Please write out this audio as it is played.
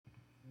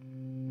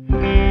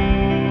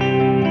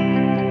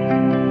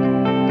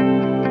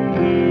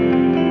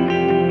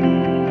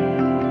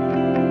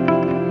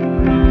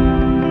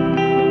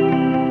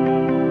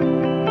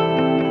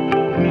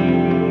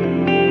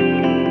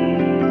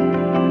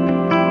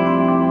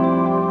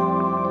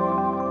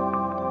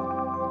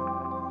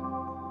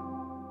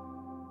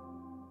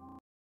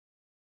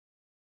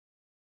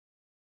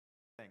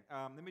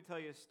me tell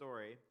you a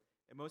story.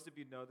 And most of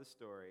you know the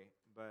story,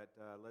 but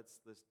let's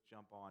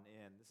jump on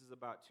in. This is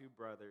about two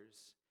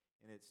brothers,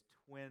 and it's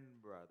twin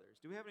brothers.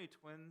 Do we have any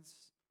twins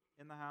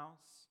in the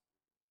house?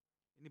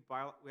 Any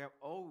we have?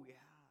 Oh yeah.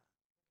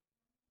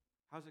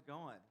 How's it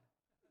going?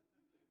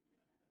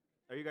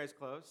 Are you guys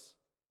close?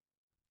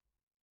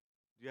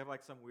 Do you have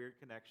like some weird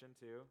connection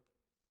too?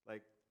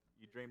 Like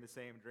you dream the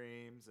same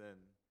dreams and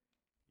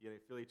you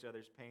feel each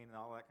other's pain and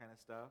all that kind of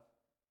stuff?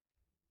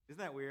 Isn't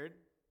that weird?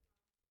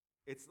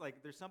 It's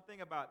like there's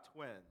something about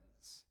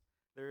twins.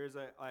 There's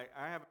I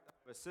have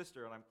a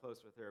sister and I'm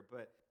close with her,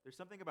 but there's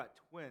something about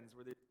twins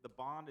where the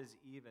bond is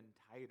even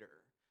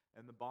tighter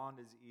and the bond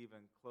is even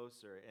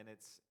closer, and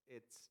it's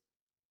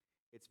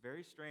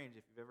very strange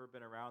if you've ever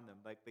been around them.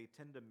 Like they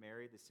tend to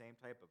marry the same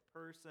type of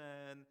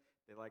person,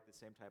 they like the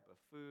same type of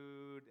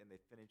food, and they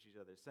finish each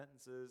other's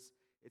sentences.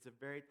 It's a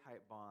very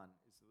tight bond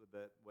is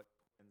what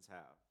twins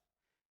have.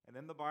 And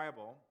in the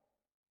Bible,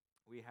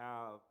 we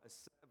have a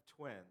set of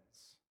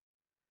twins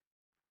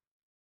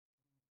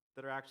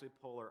that are actually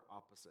polar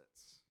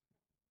opposites.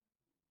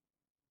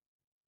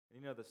 And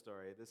you know the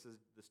story. This is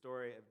the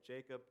story of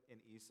Jacob and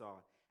Esau.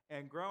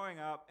 And growing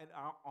up, and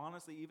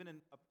honestly, even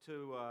up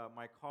to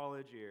my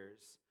college years,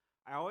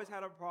 I always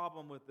had a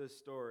problem with this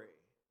story.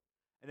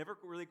 I never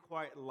really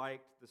quite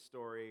liked the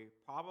story,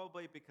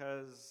 probably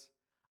because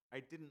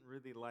I didn't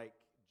really like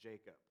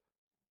Jacob.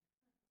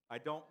 I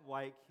don't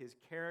like his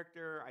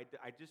character.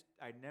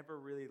 I never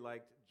really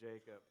liked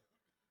Jacob.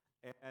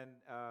 And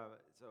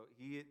so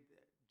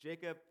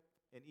Jacob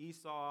and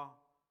Esau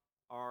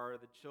are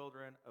the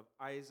children of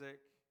Isaac,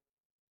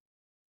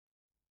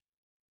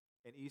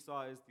 and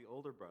Esau is the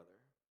older brother.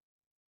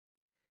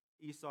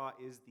 Esau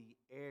is the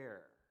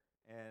heir,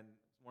 and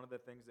one of the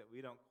things that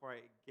we don't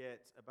quite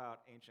get about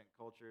ancient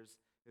cultures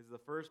is the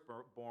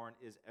firstborn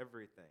is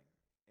everything,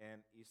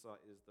 and Esau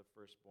is the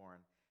firstborn.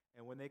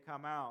 And when they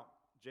come out,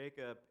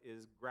 Jacob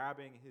is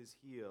grabbing his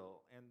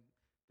heel, and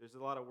there's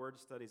a lot of word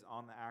studies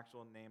on the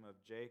actual name of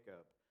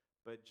Jacob,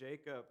 but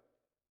Jacob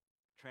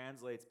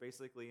translates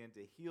basically into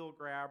heel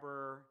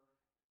grabber,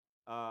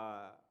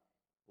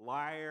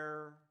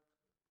 liar,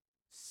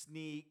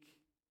 sneak,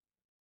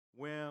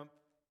 wimp,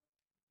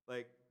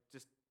 like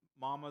just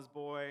mama's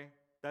boy.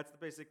 That's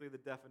basically the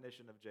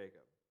definition of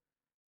Jacob.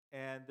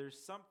 And there's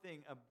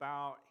something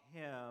about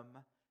him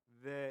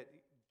that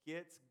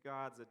gets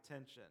God's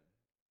attention.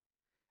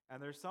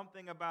 And there's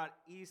something about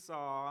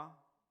Esau,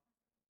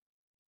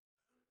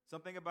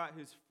 something about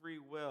his free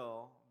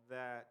will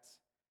that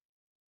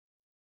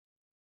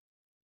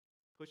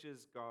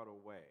pushes God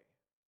away.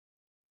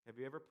 Have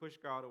you ever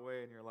pushed God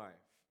away in your life?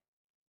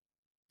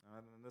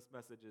 And this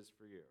message is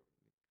for you.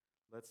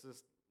 Let's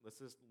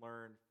just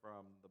learn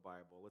from the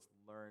Bible. Let's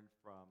learn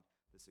from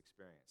this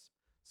experience.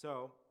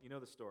 So, you know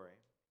the story.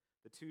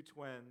 The two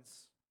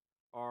twins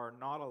are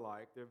not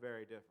alike. They're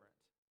very different.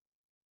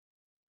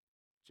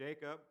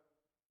 Jacob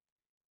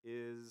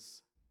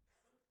is,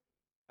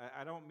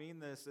 I don't mean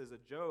this as a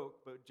joke,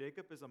 but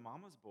Jacob is a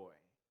mama's boy.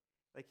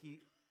 Like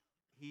he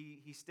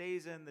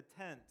stays in the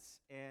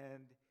tents,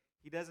 and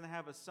he doesn't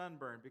have a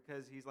sunburn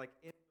because he's like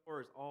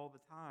indoors all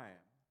the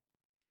time.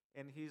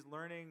 And he's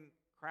learning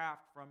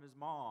craft from his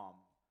mom,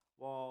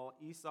 while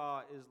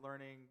Esau is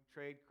learning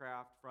trade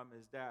craft from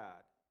his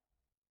dad.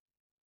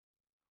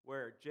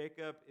 Where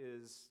Jacob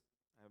is,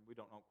 we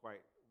don't know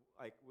quite,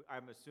 like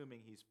I'm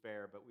assuming he's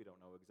fair, but we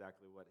don't know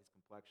exactly what his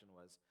complexion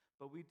was.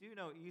 But we do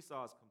know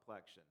Esau's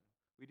complexion.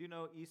 We do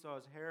know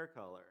Esau's hair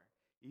color.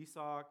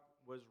 Esau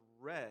was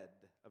red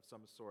of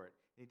some sort.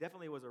 And he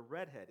definitely was a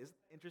redhead. Isn't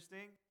it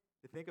interesting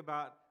to think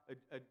about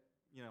a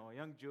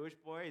young Jewish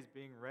boy as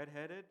being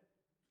redheaded?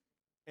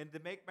 And to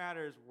make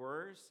matters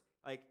worse,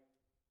 like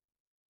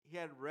he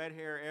had red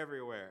hair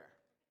everywhere.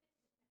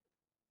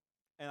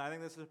 And I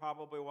think this is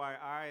probably why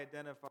I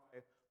identify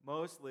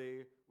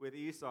mostly with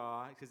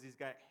Esau, because he's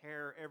got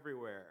hair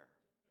everywhere.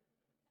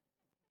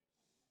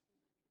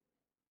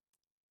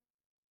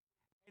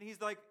 And he's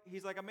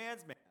like a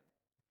man's man.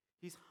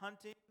 He's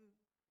hunting.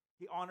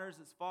 He honors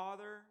his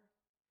father.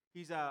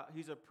 He's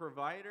a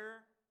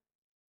provider.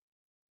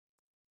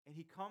 And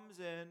he comes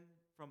in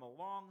from a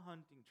long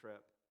hunting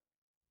trip.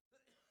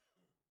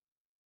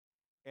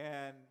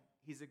 And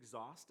he's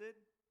exhausted.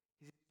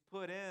 He's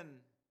put in,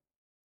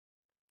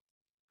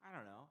 I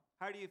don't know.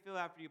 How do you feel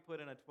after you put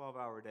in a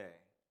 12-hour day?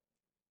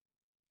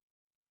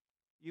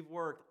 You've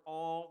worked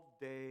all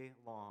day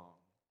long.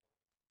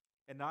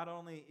 And not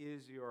only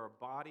is your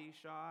body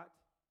shot,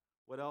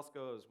 what else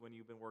goes when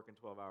you've been working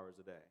 12 hours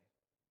a day?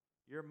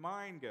 Your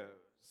mind goes.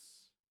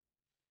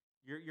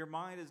 Your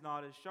mind is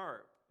not as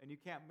sharp, and you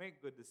can't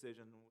make good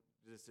decisions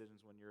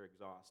when you're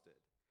exhausted.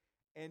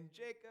 And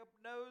Jacob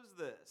knows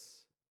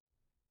this.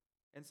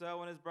 And so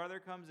when his brother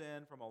comes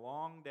in from a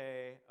long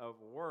day of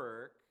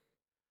work,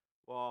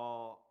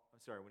 when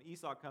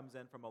Esau comes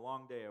in from a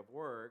long day of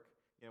work,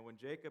 when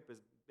Jacob is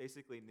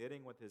basically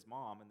knitting with his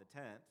mom in the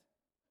tent,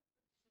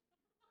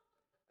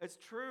 it's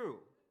true.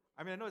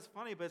 I mean, I know it's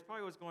funny, but it's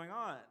probably what's going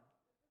on.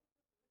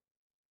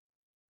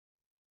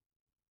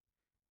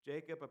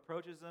 Jacob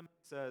approaches him and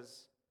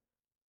says,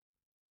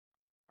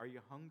 Are you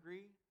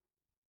hungry?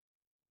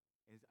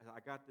 And I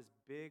got this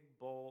big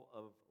bowl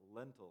of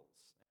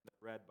lentils, and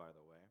red, by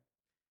the way.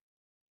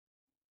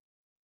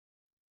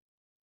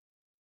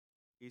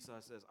 Esau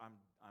says,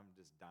 I'm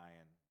just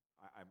dying.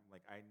 I'm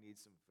like, I need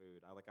some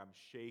food. I'm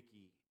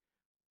shaky.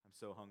 I'm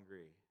so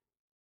hungry.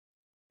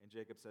 And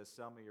Jacob says,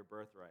 sell me your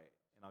birthright,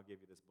 and I'll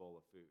give you this bowl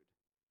of food.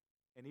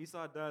 And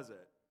Esau does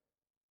it.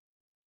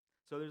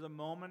 So there's a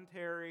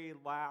momentary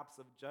lapse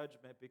of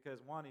judgment because,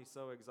 one, he's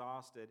so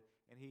exhausted,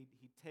 and he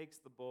takes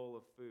the bowl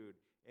of food,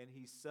 and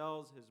he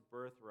sells his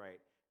birthright.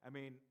 I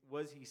mean,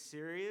 was he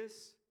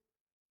serious?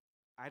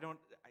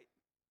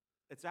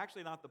 It's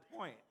actually not the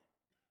point.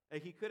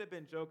 Like, he could have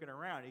been joking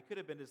around. He could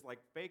have been just like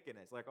faking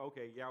it. It's like,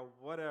 okay, yeah,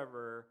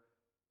 whatever.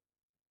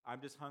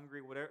 I'm just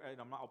hungry, whatever. And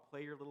I'll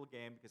play your little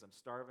game because I'm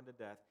starving to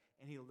death.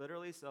 And he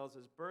literally sells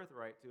his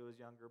birthright to his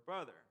younger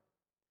brother.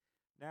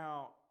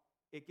 Now,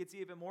 it gets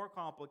even more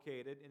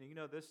complicated, and you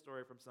know this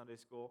story from Sunday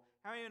school.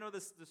 How many of you know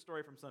this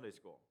story from Sunday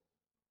school?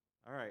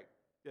 All right,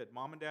 good.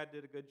 Mom and Dad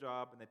did a good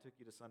job, and they took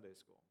you to Sunday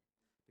school.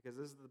 Because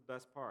this is the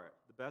best part.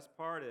 The best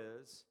part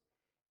is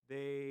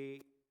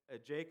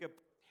Jacob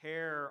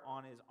hair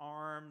on his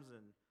arms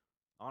and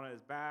on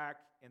his back,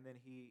 and then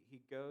he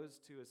goes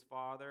to his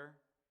father,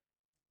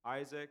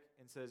 Isaac,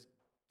 and says,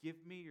 give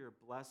me your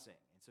blessing.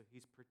 And so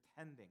he's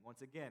pretending.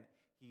 Once again,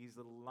 he's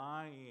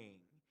lying.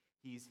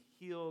 He's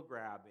heel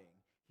grabbing.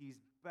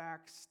 He's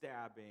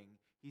backstabbing.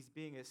 He's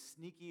being a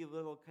sneaky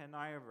little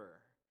conniver.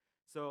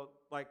 So,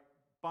 like,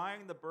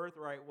 buying the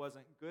birthright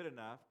wasn't good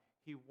enough.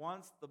 He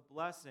wants the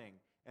blessing.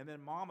 And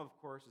then Mom, of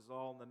course, is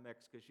all in the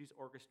mix because she's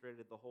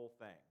orchestrated the whole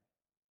thing.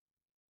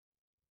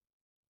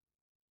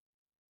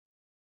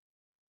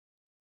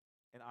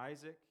 And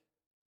Isaac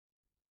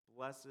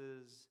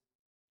blesses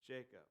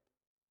Jacob.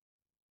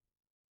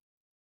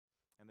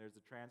 And there's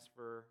a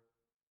transfer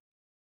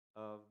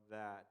of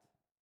that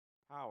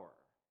power.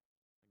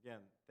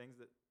 Again, things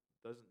that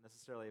doesn't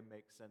necessarily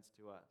make sense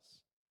to us.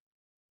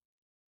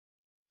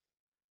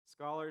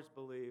 Scholars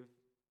believe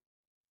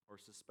or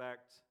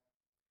suspect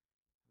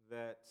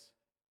that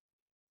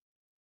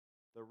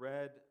the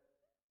red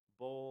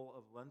bowl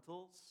of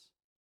lentils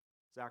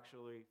is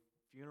actually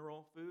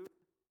funeral food,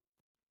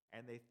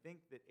 and they think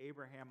that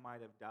Abraham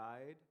might have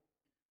died.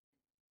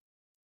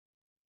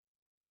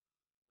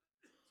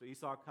 So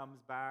Esau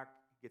comes back,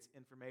 gets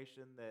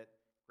information that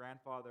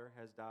grandfather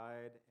has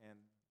died, and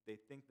they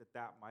think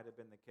that might have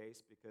been the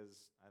case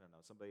because, I don't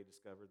know, somebody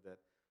discovered that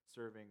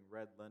serving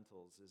red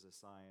lentils is a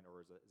sign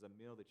or is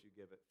a meal that you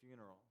give at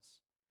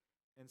funerals.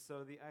 And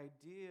so the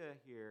idea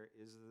here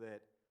is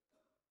that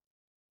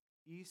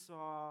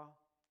Esau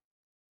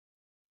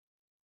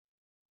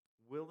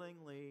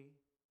willingly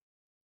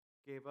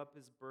gave up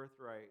his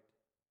birthright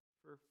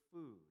for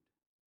food.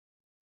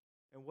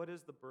 And what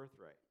is the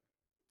birthright?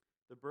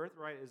 The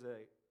birthright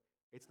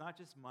it's not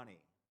just money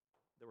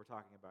that we're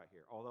talking about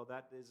here, although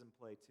that is in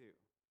play too.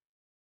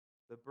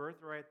 The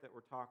birthright that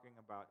we're talking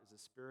about is a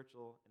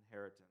spiritual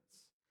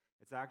inheritance.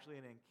 It's actually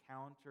an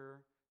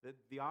encounter,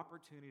 the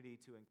opportunity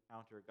to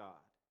encounter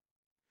God.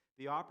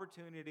 The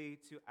opportunity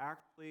to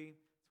actually,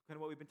 kind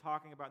of what we've been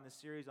talking about in the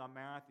series on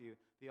Matthew,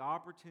 the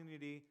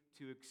opportunity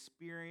to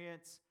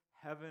experience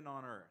heaven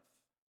on earth.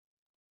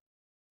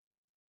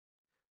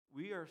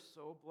 We are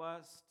so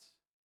blessed.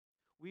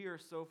 We are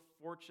so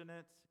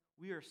fortunate.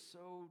 We are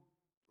so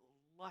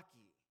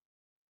lucky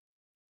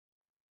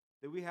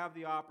that we have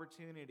the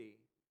opportunity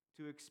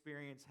to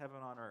experience heaven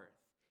on earth,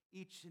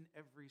 each and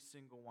every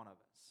single one of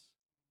us.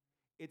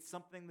 It's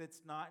something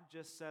that's not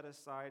just set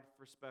aside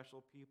for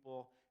special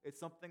people. It's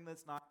something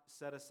that's not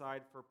set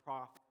aside for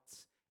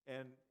prophets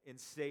and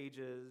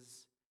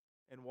sages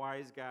and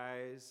wise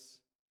guys.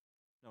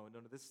 No,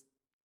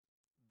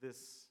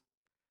 this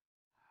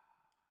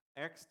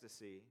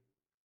ecstasy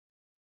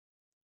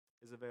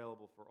is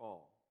available for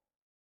all.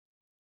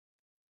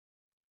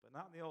 But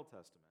not in the Old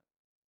Testament.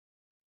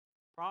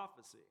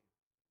 Prophecy.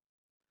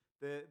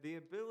 The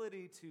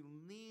ability to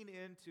lean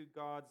into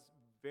God's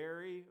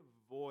very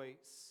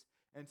voice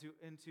and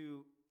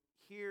to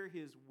hear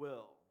His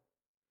will,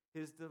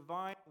 His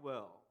divine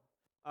will,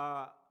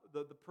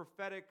 the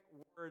prophetic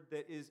word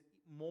that is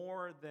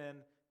more than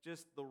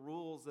just the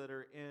rules that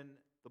are in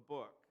the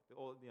book,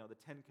 the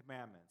Ten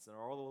Commandments and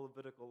all the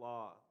Levitical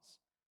laws.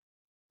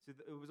 See,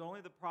 it was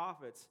only the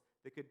prophets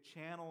that could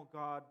channel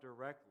God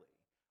directly.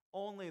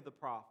 Only the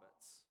prophets.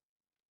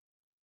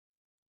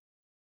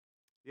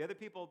 The other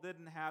people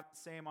didn't have the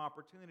same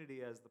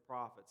opportunity as the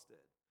prophets did.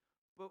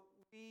 But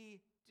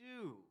we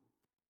do.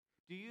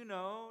 Do you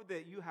know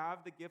that you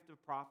have the gift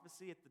of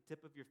prophecy at the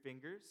tip of your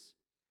fingers?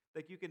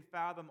 Like you can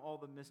fathom all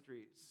the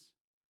mysteries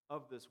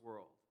of this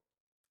world.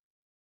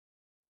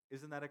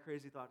 Isn't that a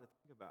crazy thought to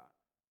think about?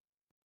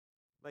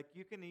 Like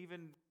you can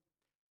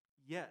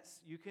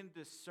you can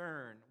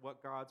discern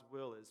what God's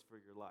will is for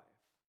your life.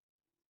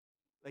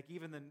 Like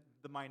even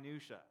the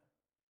minutia.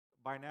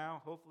 By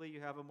now, hopefully you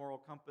have a moral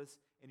compass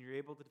and you're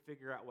able to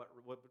figure out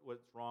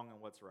what's wrong and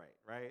what's right,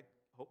 right?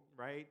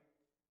 Right?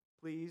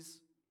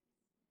 Please?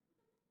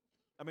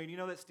 I mean, you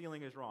know that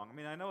stealing is wrong. I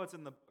mean, I know it's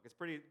in the book. It's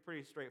pretty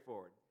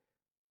straightforward.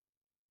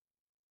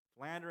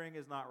 Slandering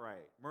is not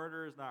right.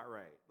 Murder is not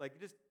right.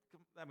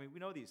 We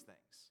know these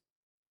things.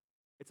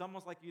 It's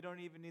almost like you don't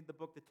even need the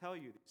book to tell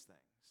you these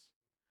things.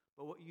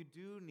 But what you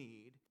do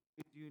need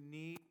is you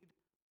need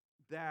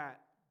that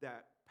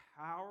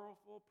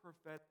powerful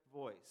prophetic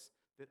voice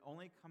that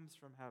only comes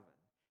from heaven.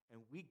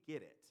 And we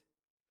get it.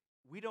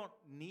 We don't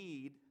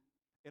need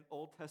an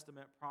Old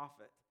Testament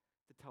prophet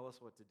to tell us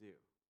what to do.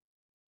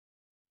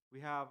 We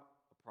have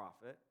a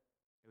prophet,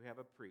 and we have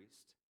a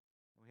priest,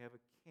 and we have a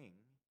king,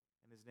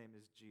 and his name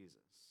is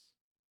Jesus.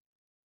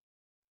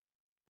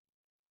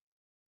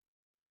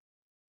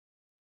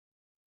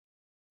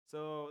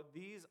 So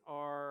this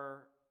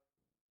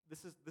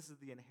is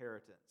the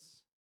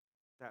inheritance,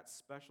 that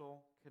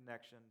special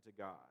connection to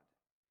God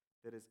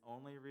that is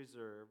only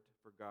reserved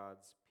for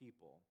God's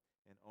people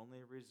and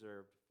only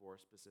reserved for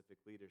specific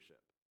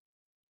leadership.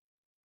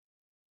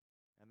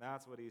 And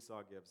that's what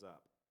Esau gives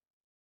up.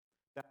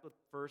 That's what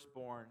the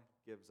firstborn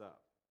gives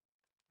up.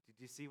 Did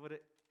you see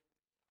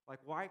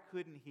why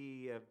couldn't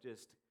he have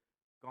just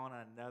gone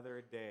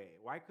another day?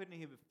 Why couldn't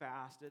he have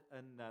fasted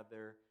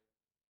another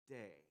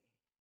day?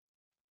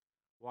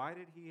 Why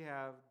did he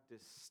have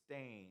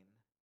disdain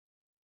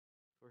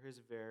for his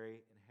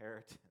very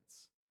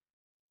inheritance?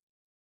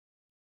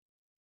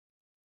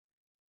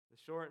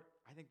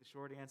 I think the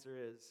short answer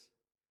is,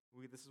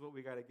 this is what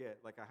we got to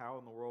get. Like, how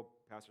in the world,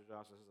 Pastor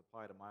Josh, does this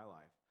apply to my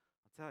life?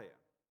 I'll tell you.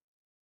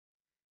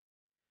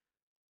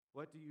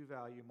 What do you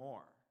value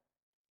more?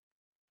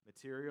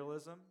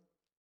 Materialism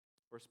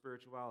or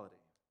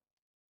spirituality?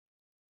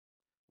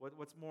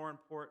 What's more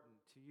important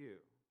to you?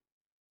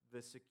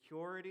 The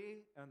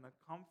security and the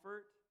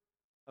comfort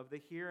of the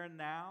here and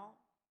now,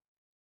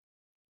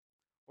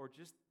 or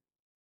just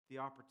the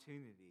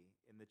opportunity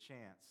and the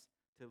chance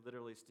to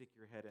literally stick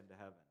your head into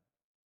heaven?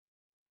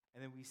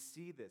 And then we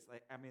see this,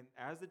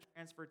 as the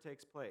transfer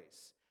takes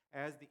place,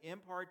 as the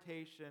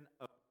impartation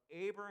of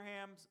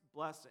Abraham's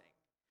blessing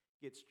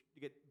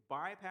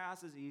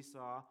bypasses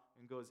Esau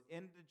and goes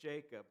into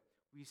Jacob,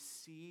 we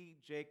see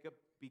Jacob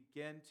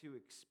begin to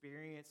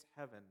experience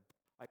heaven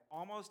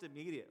almost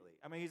immediately.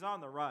 He's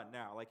on the run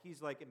now.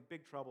 He's in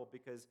big trouble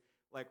because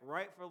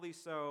rightfully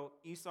so,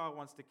 Esau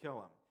wants to kill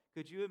him.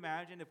 Could you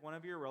imagine if one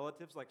of your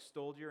relatives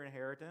stole your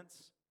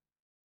inheritance?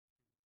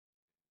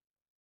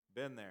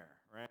 Been there,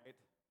 right?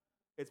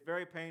 It's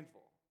very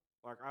painful.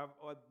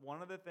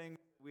 One of the things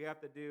we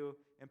have to do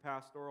in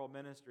pastoral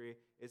ministry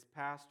is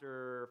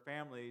pastor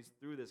families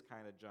through this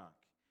kind of junk.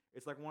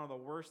 It's one of the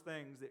worst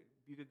things that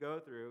you could go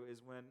through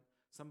is when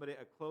somebody,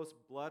 a close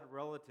blood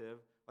relative,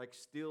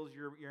 steals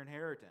your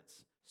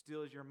inheritance,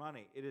 steals your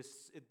money.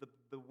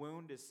 The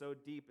wound is so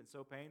deep and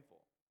so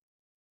painful.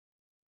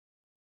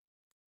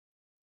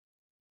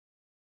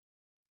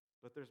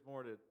 But there's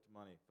more to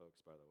money,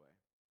 folks, by the way.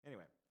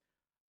 Anyway,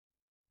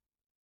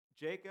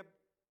 Jacob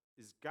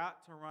has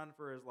got to run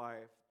for his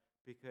life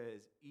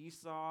because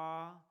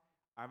Esau,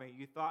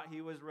 you thought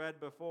he was red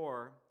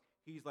before,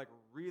 he's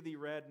really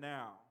red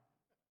now.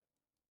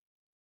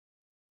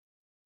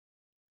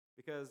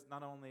 Because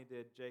not only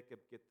did Jacob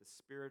get the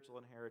spiritual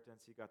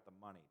inheritance, he got the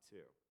money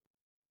too.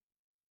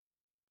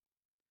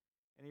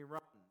 And he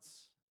runs,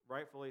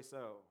 rightfully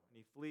so, and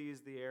he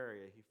flees the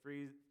area, he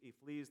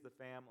flees the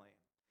family.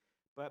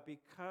 But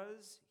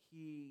because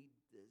he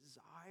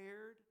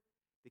desired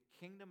the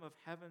kingdom of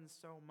heaven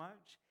so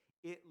much,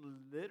 it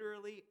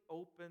literally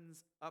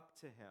opens up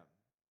to him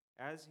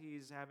as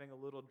he's having a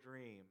little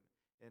dream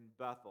in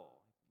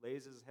Bethel.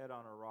 Lays his head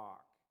on a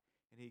rock,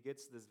 and he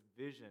gets this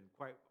vision.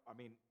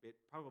 It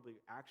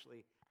probably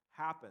actually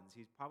happens.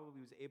 He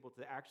probably was able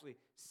to actually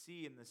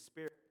see in the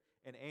spirit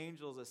and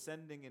angels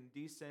ascending and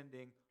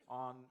descending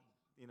on,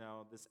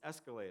 this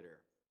escalator,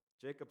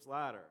 Jacob's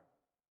ladder.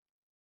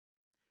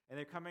 And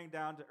they're coming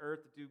down to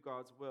earth to do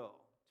God's will,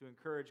 to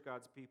encourage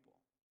God's people,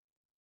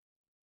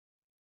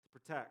 to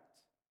protect,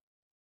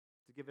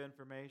 to give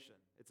information.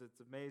 It's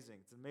amazing.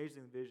 It's an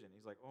amazing vision.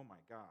 He's like, oh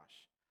my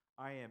gosh,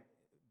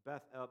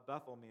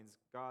 Bethel means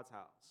God's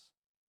house.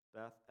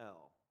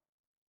 Beth-El,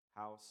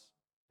 house,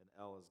 and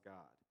El is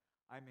God.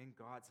 I'm in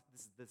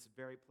this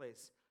very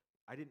place.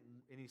 And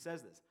he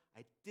says this,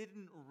 I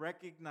didn't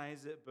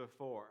recognize it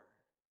before,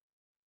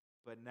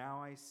 but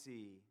now I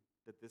see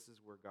that this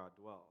is where God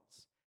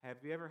dwells.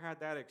 Have you ever had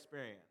that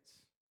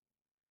experience?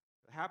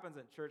 It happens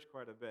in church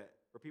quite a bit,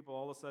 where people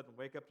all of a sudden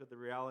wake up to the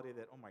reality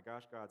that, oh my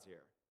gosh, God's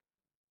here.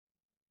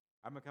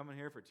 I've been coming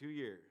here for 2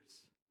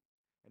 years,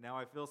 and now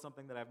I feel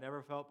something that I've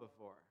never felt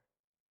before.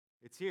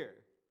 It's here.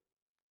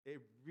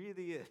 It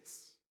really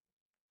is.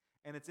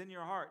 And it's in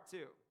your heart,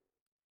 too.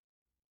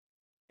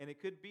 And it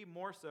could be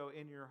more so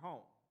in your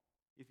home,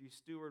 if you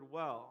steward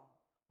well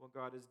what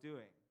God is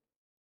doing.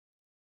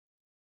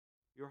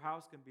 Your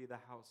house can be the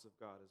house of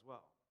God as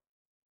well.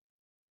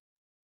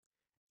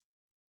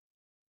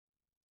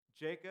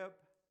 Jacob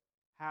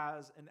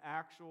has an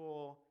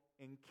actual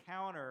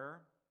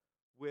encounter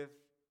with,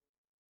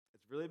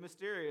 it's really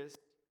mysterious,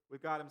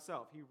 with God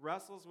himself. He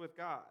wrestles with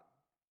God.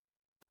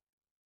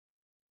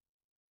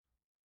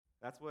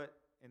 That's what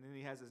and then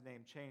he has his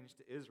name changed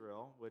to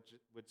Israel, which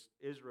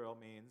Israel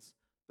means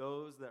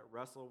those that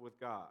wrestle with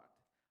God.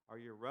 Are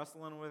you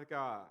wrestling with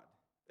God?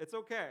 It's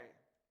okay.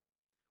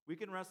 We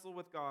can wrestle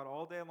with God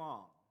all day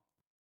long.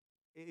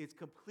 It's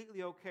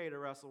completely okay to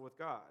wrestle with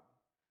God.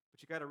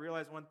 But you got to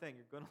realize one thing,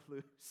 you're going to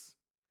lose.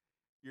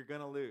 You're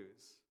going to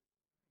lose.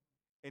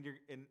 And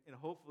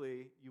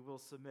hopefully you will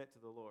submit to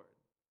the Lord.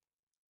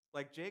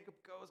 Like Jacob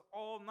goes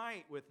all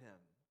night with him.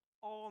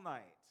 All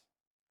night.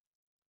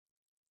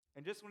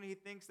 And just when he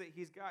thinks that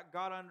he's got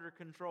God under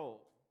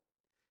control,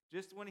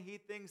 just when he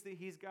thinks that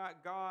he's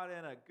got God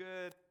in a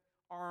good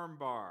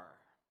armbar,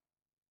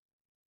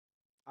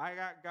 I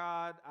got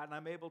God and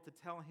I'm able to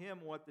tell him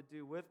what to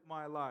do with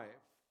my life.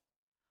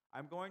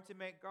 I'm going to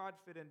make God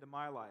fit into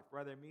my life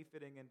rather than me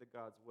fitting into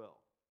God's will.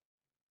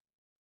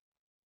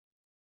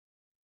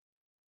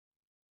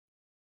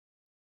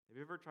 Have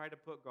you ever tried to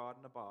put God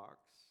in a box?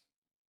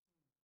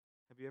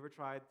 Have you ever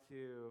tried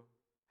to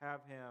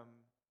have him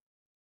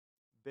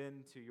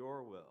bend to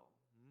your will?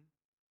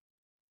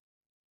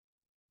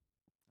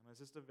 And it's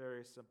just a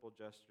very simple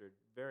gesture,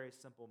 very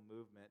simple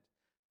movement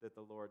that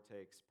the Lord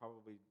takes.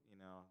 Probably,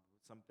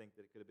 some think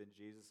that it could have been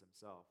Jesus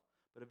himself.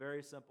 But a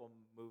very simple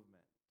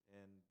movement.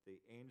 And the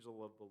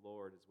angel of the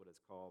Lord is what it's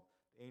called.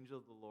 The angel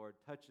of the Lord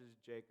touches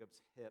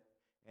Jacob's hip,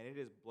 and it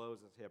just blows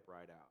his hip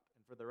right out.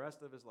 And for the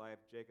rest of his life,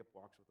 Jacob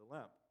walks with a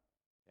limp.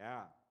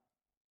 Yeah.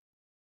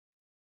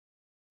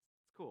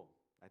 It's cool,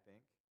 I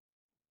think.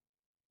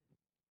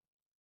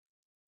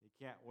 You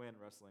can't win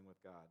wrestling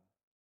with God,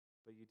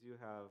 but you do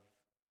have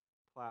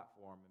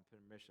platform and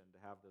permission to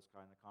have those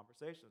kind of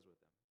conversations with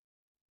him.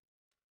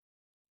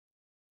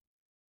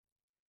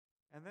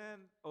 And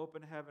then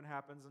open heaven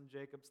happens in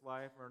Jacob's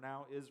life, or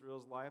now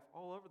Israel's life,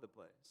 all over the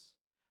place.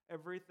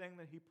 Everything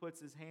that he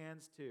puts his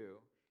hands to,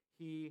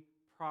 he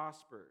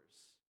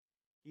prospers.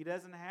 He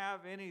doesn't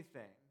have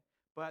anything,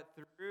 but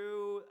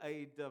through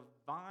a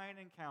divine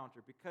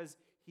encounter, because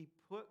he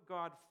put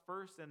God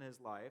first in his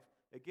life.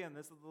 Again,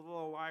 this is the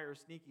little liar,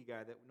 sneaky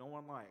guy that no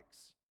one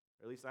likes,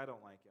 or at least I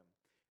don't like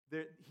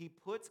him. He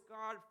puts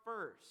God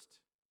first.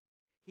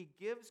 He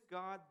gives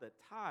God the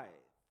tithe.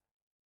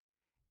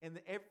 And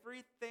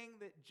everything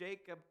that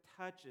Jacob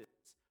touches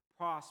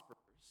prospers.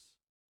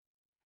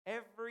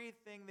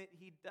 Everything that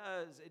he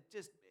does, it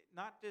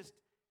not just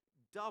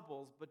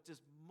doubles, but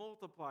just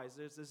multiplies.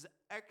 There's this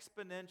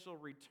exponential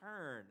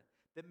return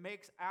that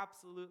makes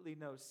absolutely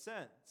no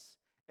sense.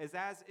 It's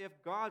as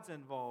if God's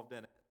involved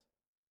in it.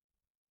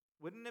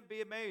 Wouldn't it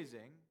be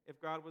amazing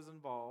if God was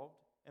involved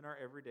in our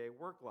everyday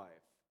work life?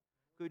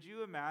 Could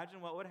you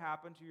imagine what would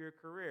happen to your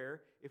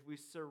career if we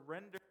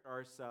surrendered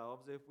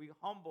ourselves, if we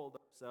humbled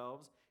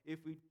ourselves,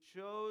 if we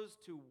chose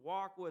to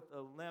walk with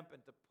a limp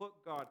and to put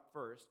God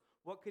first?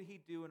 What could he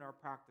do in our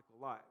practical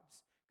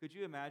lives? Could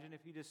you imagine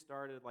if he just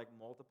started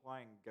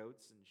multiplying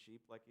goats and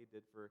sheep like he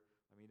did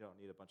you don't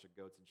need a bunch of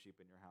goats and sheep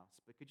in your house,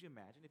 but could you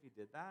imagine if he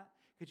did that?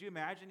 Could you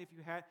imagine if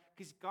you had,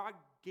 because God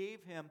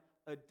gave him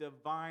a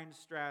divine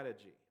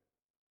strategy.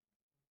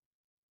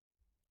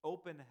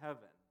 Open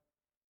heaven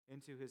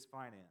into his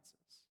finances.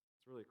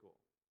 It's really cool.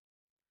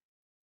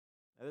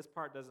 Now, this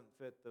part doesn't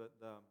fit the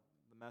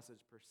message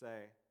per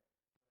se.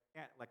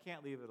 I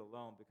can't leave it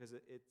alone because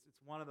it's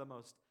one of the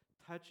most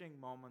touching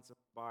moments of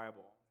the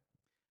Bible.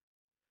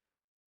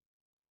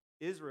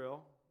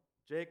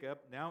 Jacob,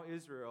 now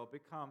Israel,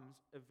 becomes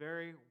a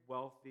very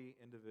wealthy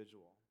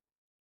individual,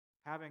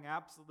 having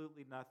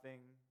absolutely nothing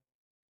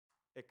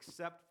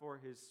except for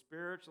his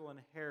spiritual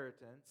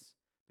inheritance,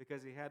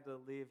 because he had to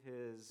leave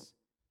his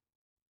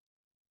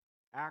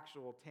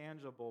actual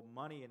tangible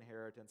money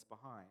inheritance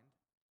behind.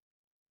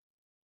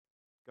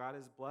 God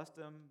has blessed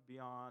him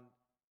beyond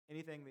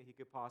anything that he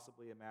could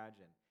possibly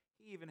imagine.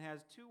 He even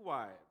has 2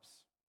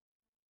 wives.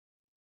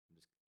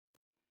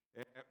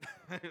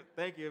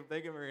 Thank you,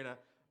 Marina.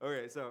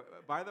 Okay, so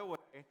by the way,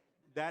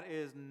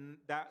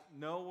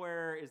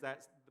 nowhere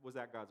was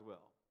that God's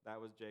will. That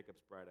was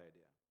Jacob's bright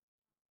idea.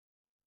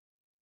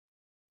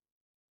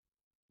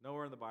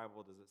 Nowhere in the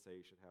Bible does it say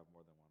you should have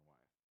more than 1 wife.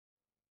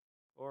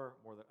 Or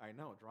more than, I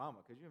know, drama.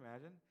 Could you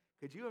imagine?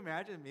 Could you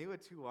imagine me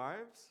with 2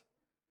 wives?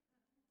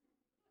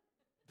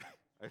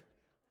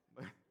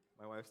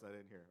 My wife's not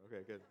in here.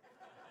 Okay, good.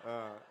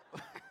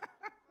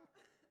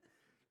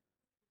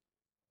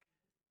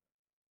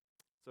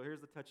 So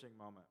here's the touching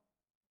moment.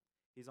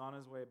 He's on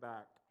his way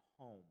back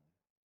home.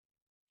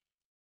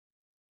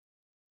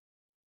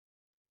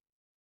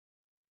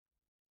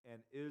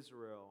 And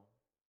Israel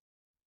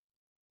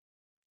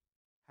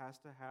has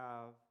to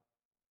have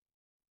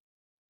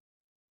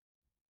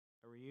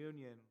a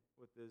reunion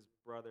with his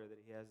brother that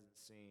he hasn't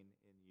seen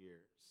in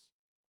years.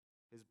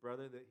 His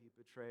brother that he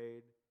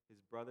betrayed, his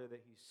brother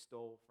that he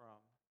stole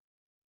from.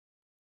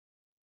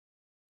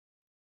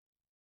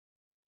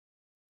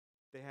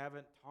 They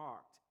haven't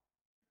talked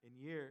in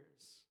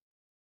years.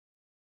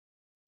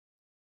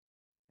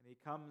 And he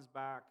comes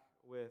back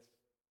with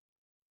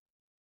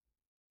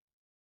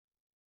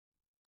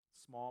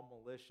small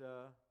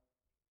militia,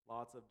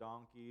 lots of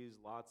donkeys,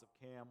 lots of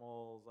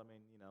camels.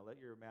 Let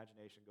your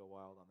imagination go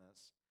wild on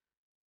this.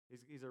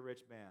 He's a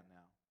rich man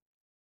now.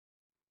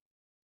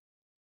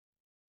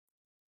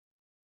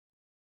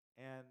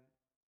 And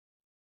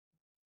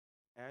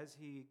as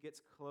he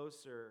gets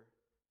closer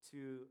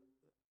to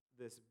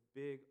this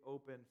big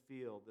open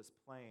field, this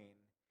plain,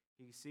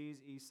 he sees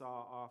Esau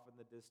off in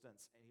the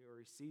distance, or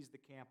he sees the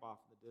camp off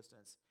in the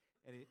distance,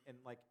 and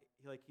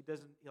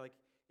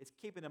it's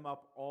keeping him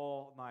up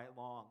all night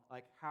long.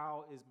 Like,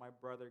 how is my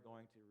brother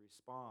going to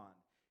respond?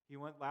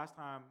 Last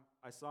time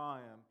I saw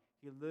him,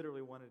 he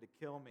literally wanted to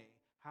kill me.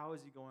 How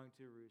is he going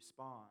to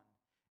respond?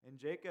 And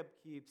Jacob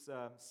keeps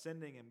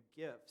sending him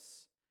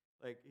gifts.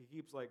 Like, he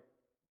keeps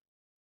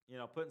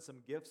putting some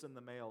gifts in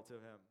the mail to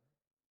him.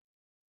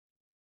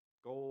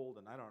 Gold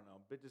and I don't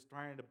know, but just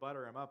trying to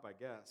butter him up, I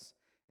guess.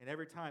 And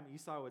every time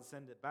Esau would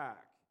send it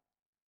back.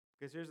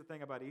 Because here's the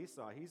thing about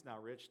Esau, he's now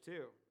rich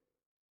too.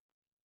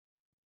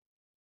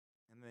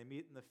 And they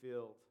meet in the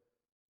field.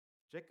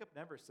 Jacob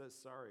never says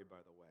sorry, by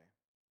the way.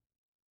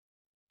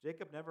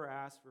 Jacob never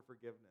asks for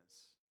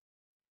forgiveness.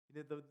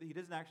 He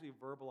doesn't actually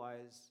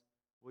verbalize,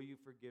 will you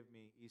forgive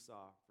me,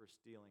 Esau, for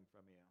stealing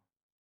from you?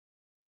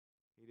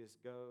 He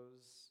just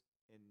goes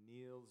and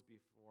kneels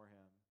before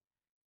him.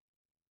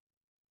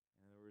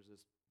 And there was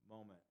this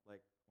moment,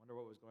 wonder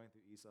what was going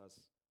through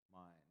Esau's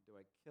mind. Do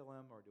I kill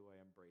him or do I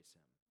embrace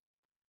him?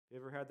 Have you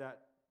ever had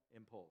that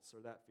impulse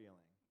or that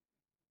feeling?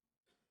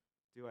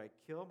 Do I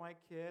kill my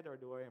kid or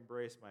do I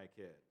embrace my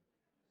kid?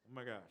 Oh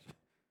my gosh.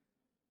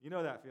 You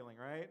know that feeling,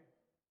 right?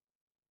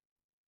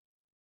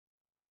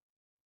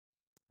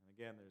 And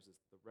again, there's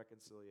the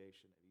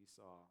reconciliation of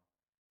Esau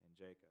and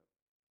Jacob.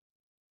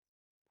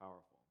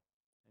 Powerful.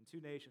 And two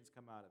nations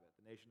come out of it,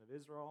 the nation of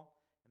Israel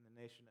and the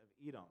nation of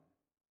Edom.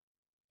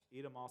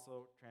 Edom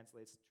also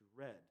translates to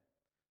red.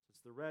 So it's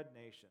the red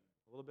nation,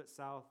 a little bit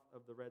south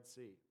of the Red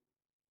Sea.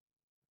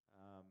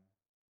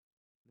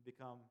 They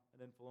become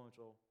an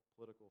influential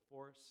political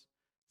force.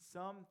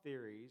 Some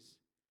theories,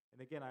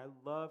 and again, I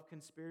love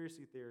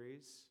conspiracy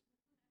theories,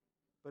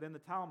 but in the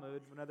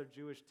Talmud, another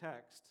Jewish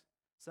text,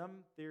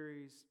 some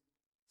theories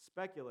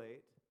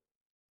speculate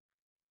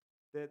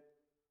that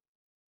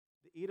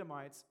the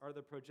Edomites are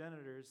the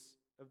progenitors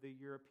of the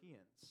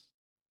Europeans.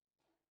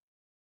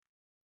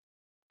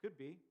 Could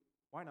be.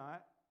 Why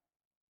not?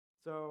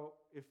 So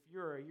if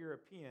you're a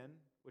European,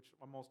 which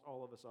almost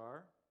all of us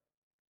are,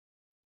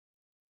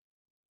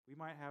 we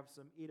might have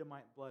some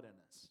Edomite blood in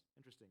us.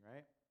 Interesting,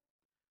 right?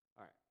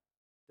 All right.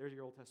 There's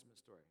your Old Testament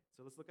story.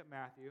 So let's look at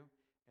Matthew,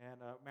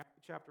 and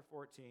Matthew chapter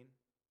 14.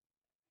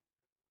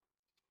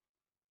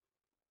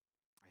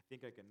 I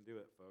think I can do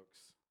it, folks.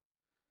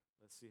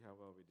 Let's see how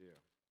well we do.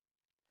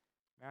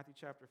 Matthew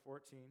chapter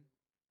 14.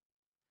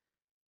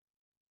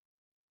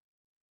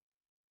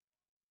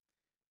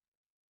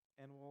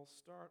 And we'll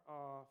start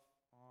off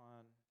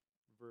on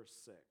verse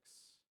 6.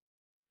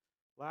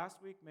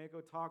 Last week,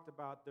 Mako talked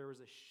about there was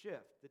a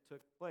shift that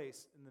took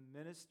place in the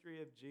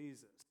ministry of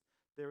Jesus.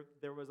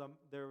 There was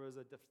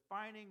a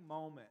defining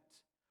moment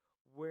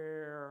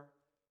where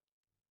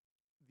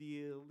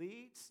the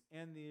elites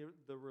and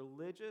the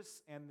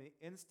religious and the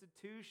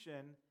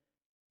institution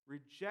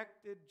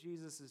rejected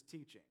Jesus'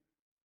 teaching.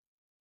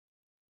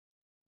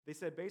 They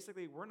said,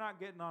 basically, we're not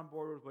getting on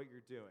board with what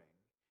you're doing.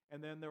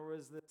 And then there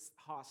was this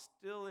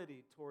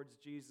hostility towards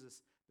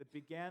Jesus that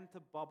began to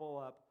bubble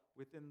up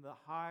within the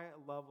high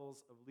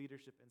levels of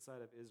leadership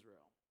inside of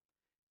Israel.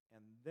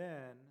 And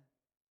then,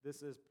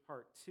 this is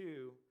part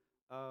 2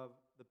 of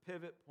the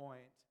pivot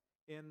point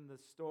in the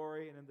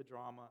story and in the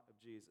drama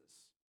of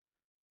Jesus.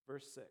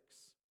 Verse 6.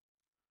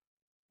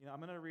 I'm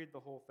going to read the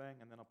whole thing,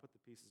 and then I'll put the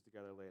pieces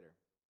together later.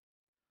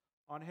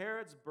 On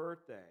Herod's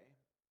birthday,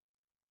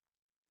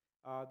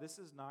 this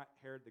is not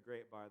Herod the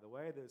Great, by the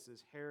way. This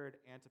is Herod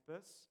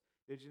Antipas.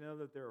 Did you know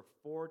that there are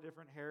 4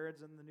 different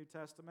Herods in the New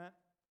Testament?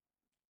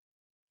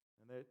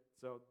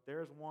 So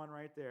there's one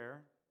right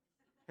there.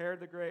 Herod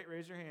the Great,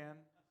 raise your hand.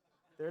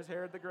 There's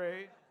Herod the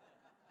Great.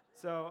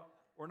 So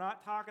we're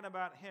not talking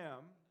about him.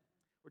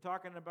 We're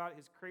talking about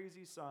his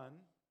crazy son.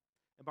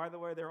 And by the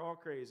way, they're all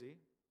crazy.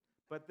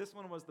 But this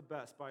one was the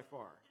best by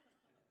far.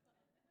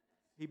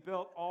 He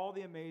built all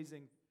the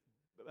amazing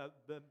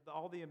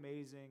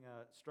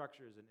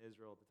structures in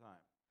Israel at the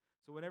time.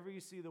 So whenever you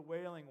see the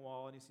Wailing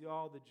Wall and you see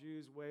all the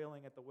Jews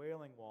wailing at the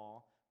Wailing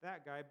Wall,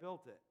 that guy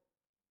built it.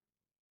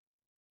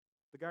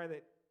 The guy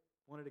that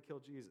wanted to kill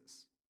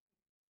Jesus.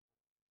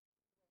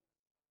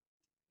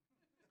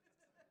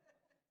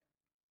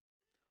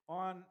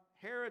 On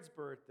Herod's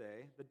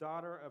birthday, the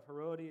daughter of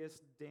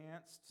Herodias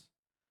danced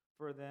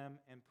for them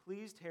and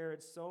pleased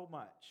Herod so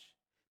much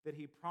that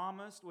he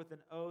promised with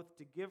an oath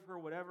to give her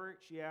whatever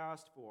she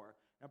asked for.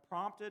 And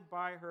prompted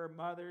by her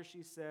mother,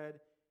 she said,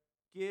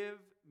 "Give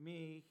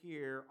me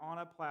here on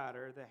a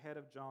platter the head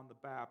of John the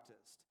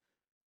Baptist."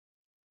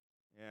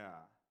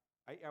 Yeah.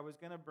 I was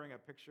going to bring a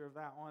picture of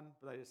that one,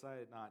 but I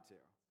decided not to.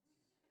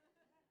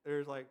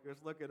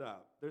 Just look it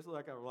up. There's a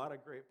lot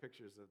of great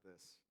pictures of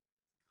this.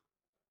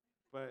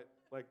 But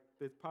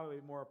it's probably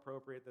more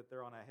appropriate that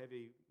they're on a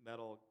heavy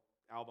metal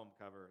album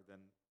cover than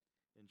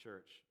in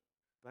church.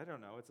 But I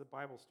don't know. It's a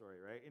Bible story,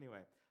 right?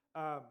 Anyway,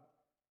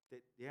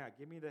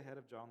 Give me the head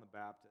of John the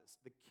Baptist.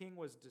 The king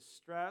was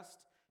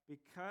distressed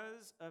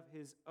because of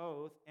his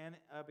oath and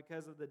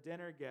because of the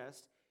dinner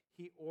guest.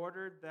 He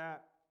ordered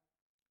that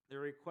the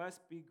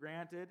request be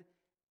granted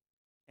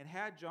and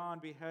had John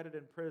beheaded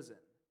in prison.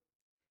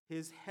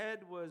 His head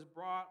was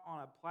brought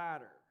on a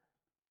platter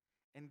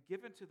and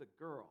given to the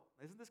girl.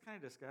 Isn't this kind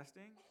of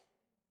disgusting?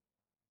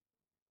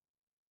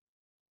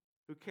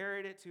 Who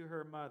carried it to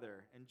her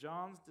mother. And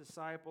John's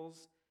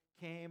disciples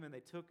came and they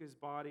took his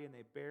body and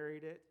they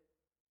buried it.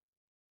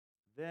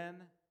 Then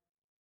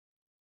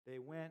they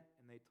went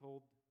and they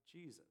told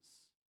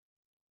Jesus.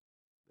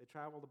 They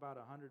traveled about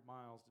 100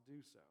 miles to do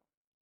so.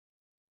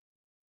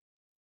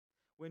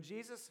 When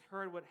Jesus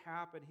heard what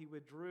happened, he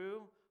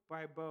withdrew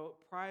by boat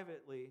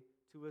privately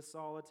to a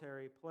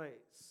solitary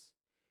place.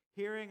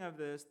 Hearing of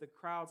this, the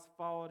crowds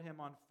followed him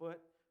on foot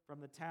from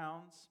the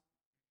towns.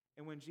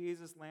 And when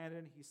Jesus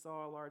landed, he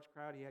saw a large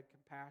crowd. He had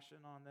compassion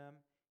on them,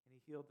 and he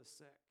healed the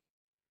sick.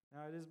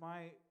 Now, it is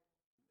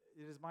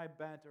my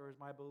bent, or is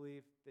my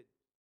belief, that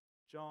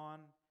John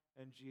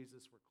and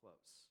Jesus were close.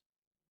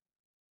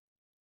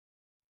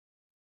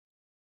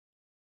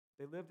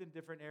 They lived in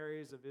different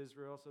areas of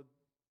Israel, so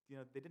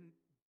they didn't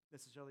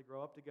necessarily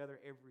grow up together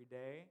every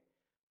day.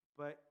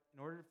 But in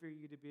order for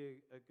you to be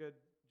a good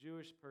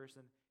Jewish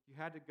person, you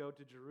had to go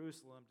to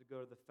Jerusalem to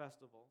go to the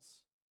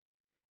festivals.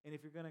 And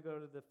if you're going to go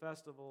to the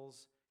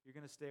festivals, you're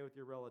going to stay with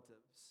your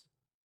relatives.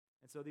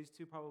 And so these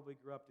two probably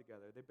grew up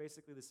together. They're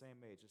basically the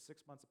same age, just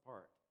 6 months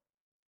apart.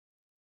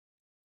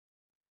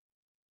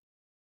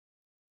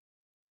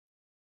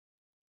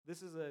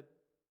 This is a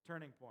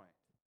turning point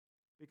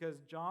because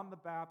John the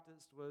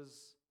Baptist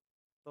was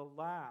the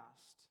last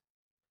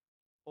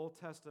Old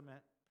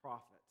Testament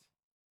prophet.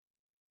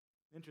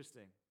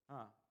 Interesting,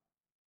 huh?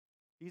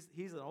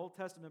 He's an Old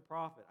Testament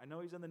prophet. I know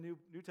he's in the New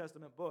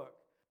Testament book,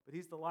 but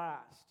he's the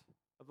last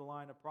of the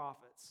line of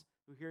prophets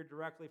who hear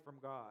directly from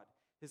God.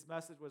 His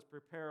message was,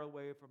 prepare a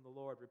way from the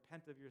Lord,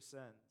 repent of your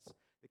sins.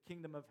 The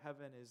kingdom of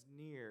heaven is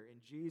near,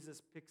 and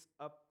Jesus picks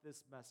up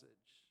this message.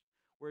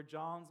 Where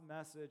John's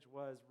message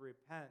was,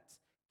 repent,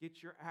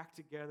 get your act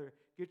together,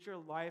 get your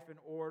life in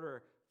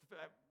order,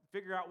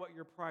 figure out what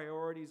your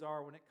priorities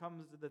are when it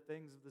comes to the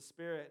things of the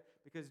Spirit,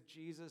 because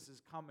Jesus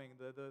is coming,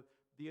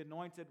 the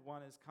anointed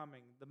one is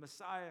coming, the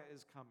Messiah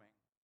is coming.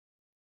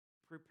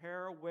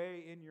 Prepare a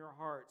way in your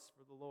hearts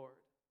for the Lord.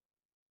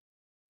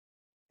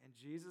 And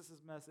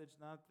Jesus' message,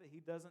 not that he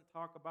doesn't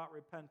talk about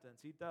repentance,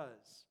 he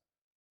does.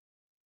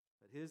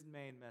 But his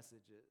main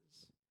message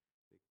is,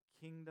 the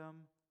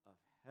kingdom of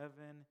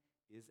heaven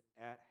is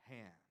at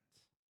hand.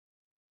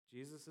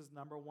 Jesus'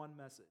 number one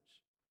message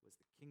was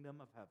the kingdom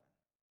of heaven.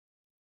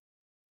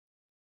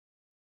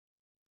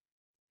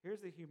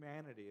 Here's the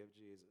humanity of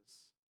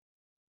Jesus.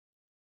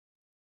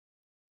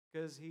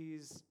 Because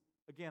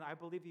I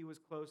believe he was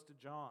close to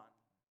John.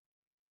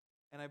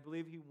 And I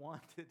believe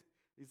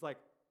he's like,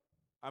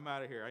 I'm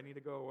out of here. I need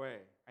to go away.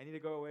 I need to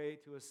go away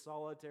to a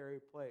solitary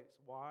place.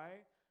 Why?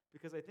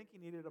 Because I think he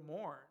needed to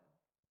mourn.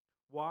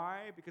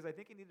 Why? Because I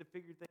think he needed to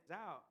figure things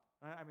out.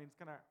 I mean, it's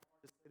kind of hard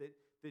to say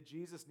that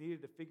Jesus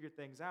needed to figure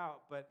things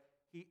out, but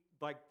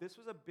this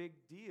was a big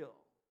deal.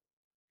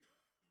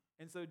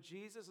 And so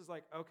Jesus is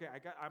like, okay,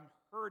 I'm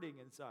hurting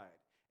inside.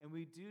 And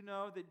we do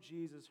know that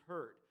Jesus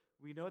hurt.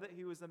 We know that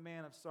he was a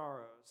man of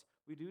sorrows.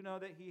 We do know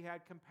that he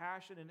had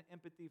compassion and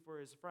empathy for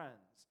his friends.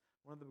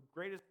 One of the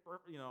greatest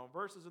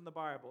verses in the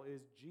Bible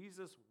is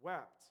Jesus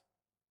wept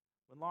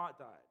when Lot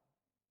died.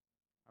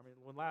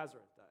 When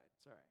Lazarus died,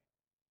 sorry.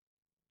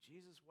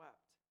 Jesus wept.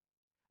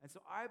 And so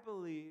I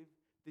believe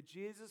that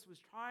Jesus was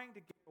trying to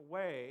get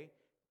away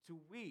to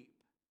weep.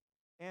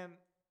 And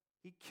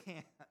he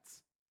can't.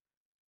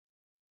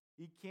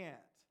 He can't.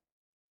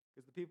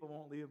 Because the people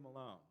won't leave him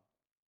alone.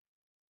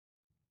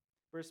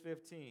 Verse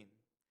 15.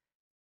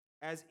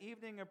 As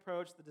evening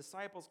approached, the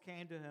disciples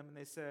came to him and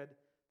they said,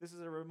 this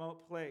is a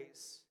remote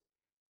place,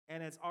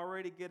 and it's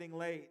already getting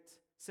late.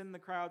 Send the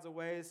crowds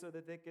away so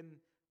that they can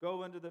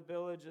go into the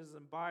villages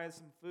and buy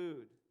some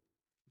food.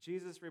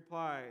 Jesus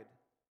replied,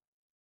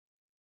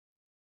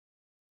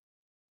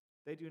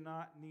 they do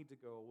not need to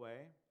go away.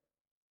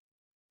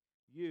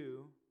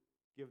 You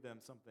give them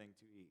something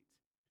to eat.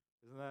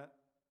 Isn't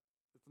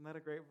that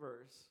a great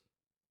verse?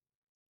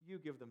 You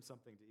give them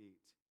something to eat.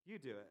 You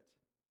do it.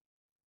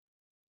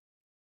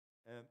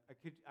 And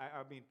could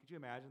you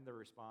imagine the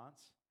response?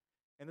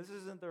 And this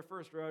isn't their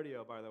first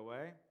rodeo, by the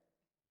way.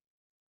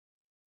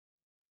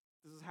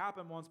 This has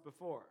happened once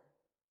before,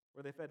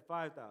 where they fed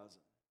 5,000.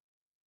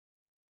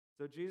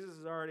 So Jesus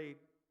has already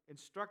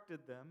instructed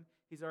them.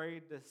 He's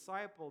already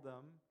discipled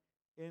them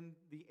in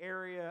the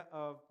area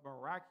of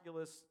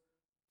miraculous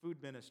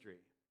food ministry.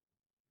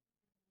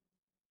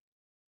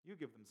 You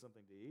give them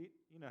something to eat.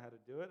 You know how to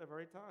do it. I've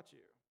already taught you.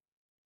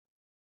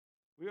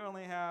 We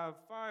only have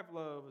 5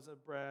 loaves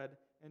of bread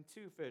and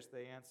 2 fish,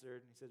 they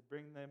answered. And he says,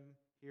 bring them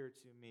here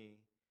to me.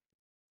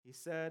 He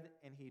said,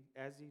 and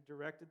as he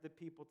directed the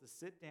people to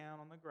sit down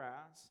on the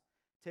grass,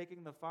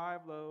 taking the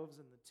 5 loaves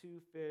and the 2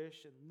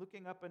 fish, and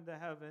looking up into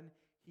heaven,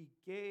 he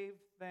gave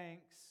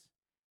thanks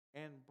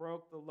and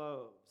broke the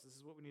loaves. This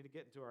is what we need to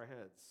get into our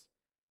heads.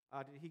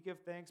 Did he give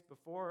thanks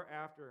before or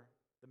after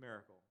the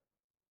miracle?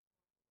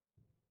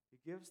 He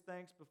gives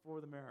thanks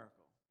before the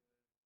miracle.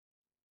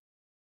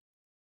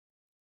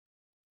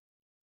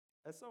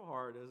 That's so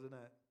hard, isn't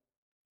it?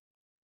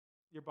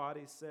 Your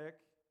body's sick.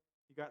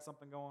 You got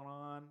something going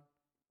on.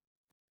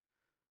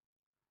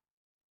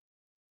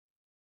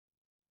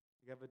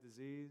 You have a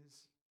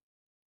disease.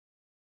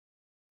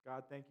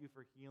 God, thank you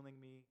for healing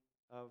me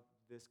of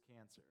this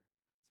cancer.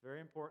 It's very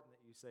important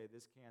that you say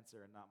this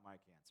cancer and not my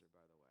cancer, by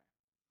the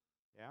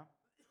way. Yeah?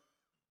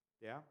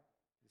 Yeah?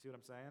 You see what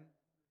I'm saying?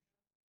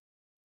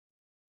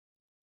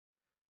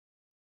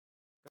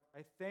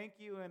 I thank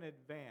you in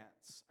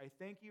advance. I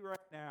thank you right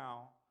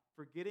now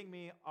for getting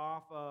me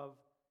off of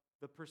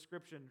the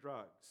prescription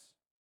drugs.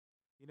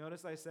 You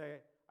notice I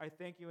say, I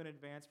thank you in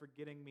advance for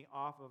getting me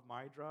off of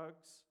my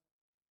drugs,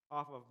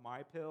 off of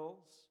my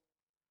pills.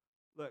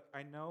 Look,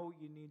 I know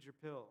you need your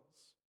pills.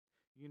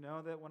 You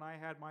know that when I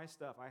had my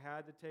stuff, I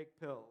had to take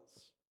pills.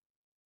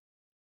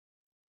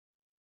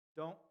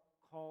 Don't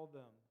call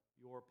them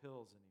your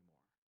pills anymore.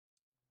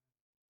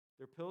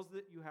 They're pills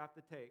that you have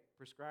to take,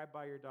 prescribed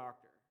by your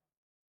doctor.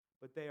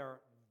 But they are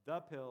the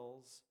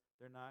pills.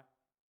 They're not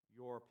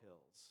your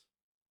pills.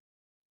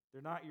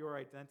 They're not your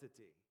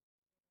identity.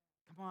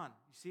 Come on,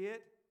 you see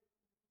it?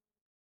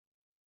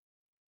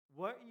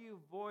 What you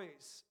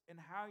voice and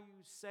how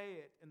you say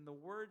it and the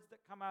words that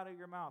come out of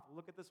your mouth. We'll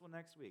look at this one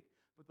next week.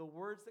 But the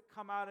words that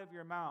come out of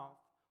your mouth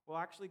will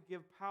actually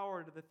give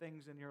power to the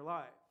things in your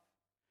life.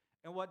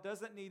 And what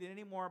doesn't need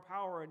any more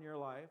power in your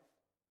life,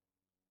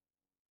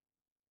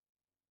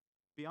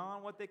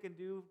 beyond what they can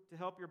do to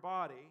help your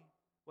body,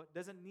 what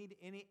doesn't need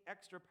any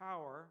extra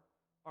power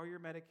are your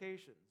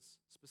medications,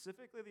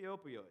 specifically the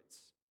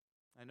opioids.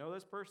 I know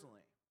this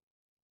personally.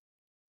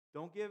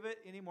 Don't give it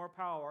any more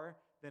power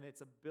than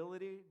its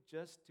ability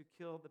just to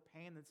kill the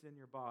pain that's in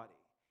your body.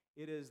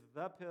 It is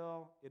the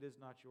pill, it is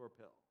not your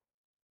pill.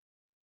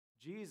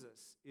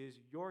 Jesus is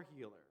your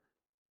healer,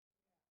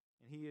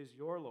 and he is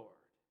your Lord.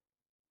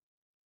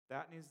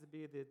 That needs to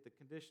be the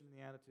condition and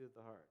the attitude of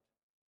the heart.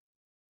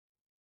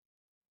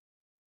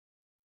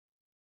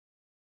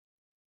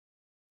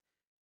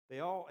 They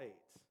all ate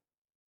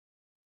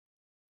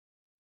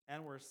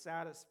and were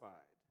satisfied.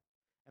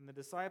 And the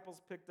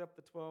disciples picked up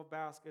the 12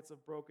 baskets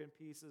of broken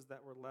pieces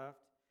that were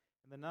left.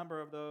 And the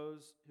number of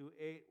those who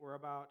ate were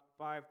about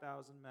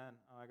 5,000 men.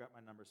 Oh, I got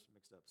my numbers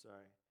mixed up,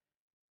 sorry.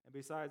 And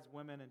besides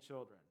women and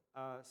children.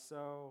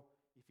 So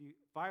if you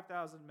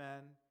 5,000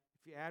 men,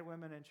 if you add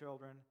women and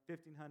children,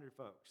 1,500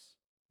 folks,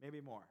 maybe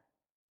more.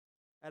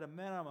 At a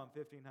minimum,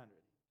 1,500.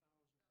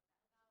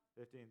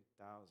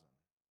 15,000.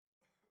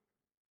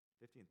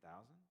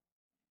 15,000?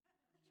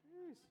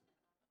 Jeez.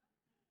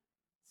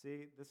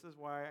 See, this is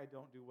why I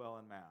don't do well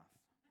in math.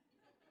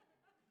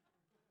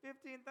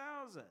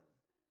 15,000.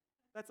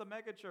 That's a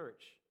mega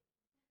church.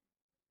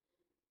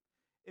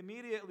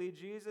 Immediately,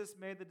 Jesus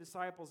made the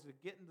disciples to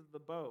get into the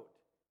boat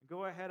and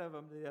go ahead of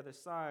them to the other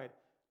side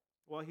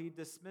while he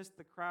dismissed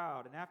the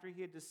crowd. And after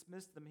he had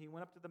dismissed them, he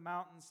went up to the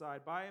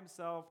mountainside by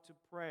himself to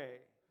pray.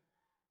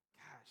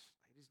 Gosh,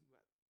 it's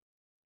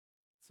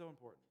so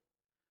important.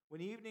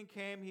 When evening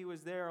came, he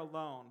was there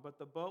alone, but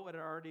the boat had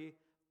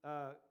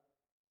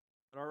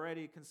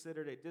already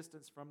considered a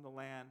distance from the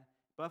land,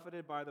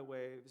 buffeted by the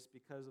waves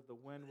because of the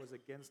wind was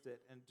against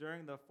it. And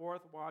during the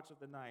fourth watch of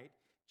the night,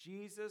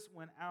 Jesus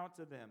went out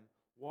to them,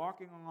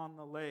 walking on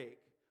the lake.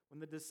 When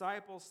the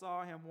disciples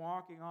saw him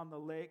walking on the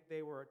lake,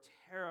 they were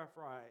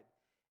terrified.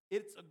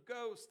 "It's a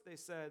ghost," they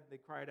said. They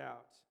cried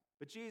out.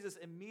 But Jesus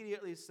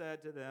immediately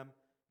said to them,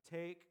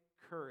 "Take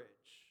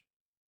courage.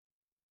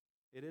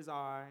 It is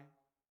I.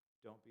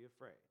 Don't be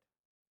afraid."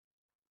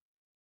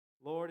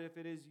 "Lord, if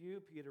it is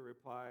you," Peter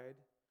replied,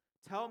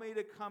 "tell me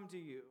to come to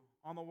you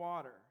on the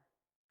water."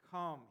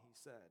 "Come," he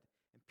said.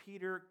 And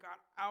Peter got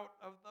out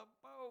of the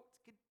boat.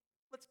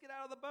 Let's get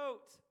out of the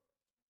boat.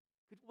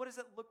 What does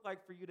it look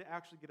like for you to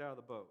actually get out of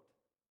the boat?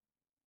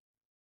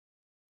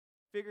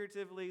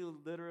 Figuratively,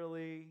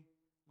 literally,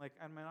 like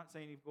I'm not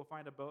saying you go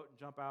find a boat and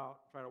jump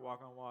out, try to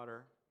walk on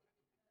water.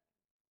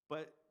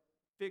 But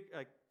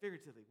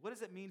figuratively, what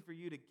does it mean for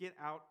you to get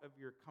out of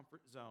your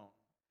comfort zone?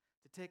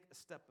 To take a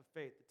step of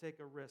faith, to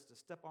take a risk, to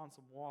step on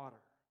some water.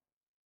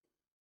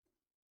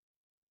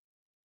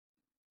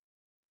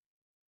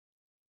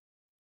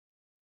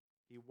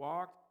 He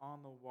walked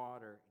on the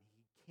water and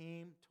he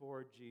came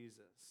toward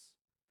Jesus.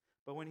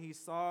 But when he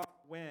saw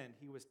wind,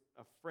 he was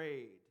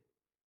afraid.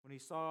 When he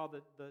saw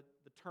the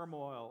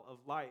turmoil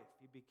of life,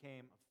 he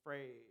became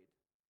afraid.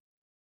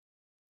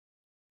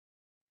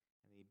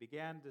 And he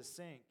began to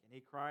sink, and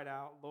he cried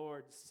out,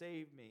 "Lord,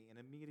 save me." And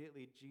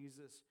immediately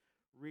Jesus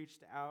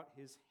reached out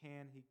his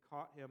hand, he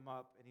caught him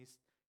up, and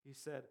he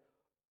said,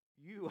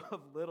 "You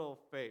of little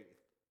faith."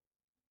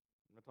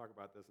 I'm going to talk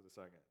about this in a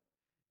second.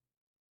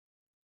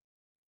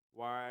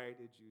 Why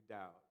did you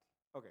doubt?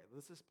 Okay,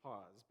 let's just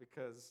pause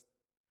because,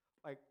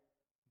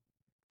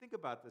 think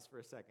about this for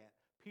a second.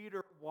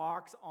 Peter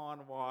walks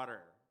on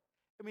water.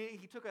 I mean,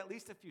 he took at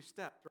least a few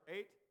steps,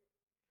 right?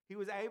 He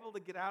was able to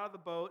get out of the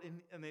boat,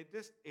 and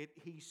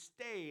he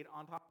stayed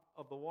on top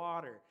of the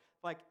water.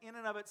 Like, in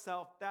and of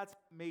itself, that's an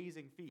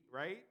amazing feat,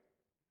 right?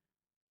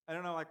 I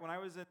don't know, like, when I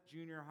was in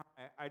junior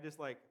high,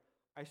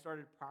 I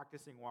started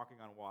practicing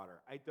walking on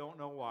water. I don't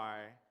know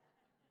why,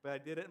 but I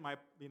did it in my,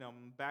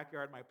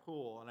 backyard, my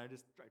pool, and I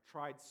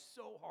tried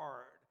so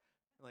hard.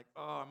 Like,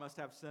 oh, I must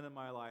have sin in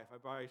my life. I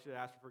probably should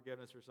ask for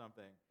forgiveness or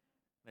something.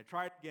 And I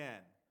tried again.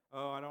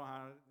 Oh, I don't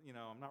have,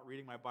 I'm not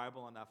reading my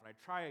Bible enough. And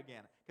I try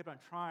again. I kept on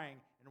trying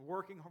and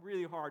working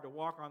really hard to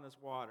walk on this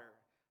water.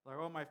 Like,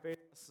 oh, my faith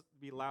must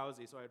be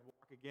lousy, so I'd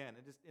walk again.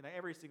 And just,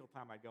 every single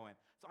time I'd go in.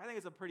 So I think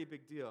it's a pretty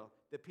big deal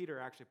that Peter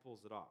actually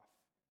pulls it off.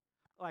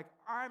 Like,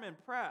 I'm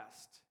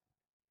impressed.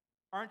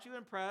 Aren't you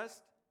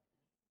impressed?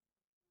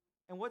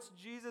 And what's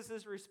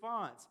Jesus'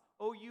 response?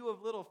 Oh, you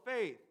of little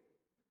faith.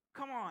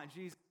 Come on,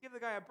 Jesus, give the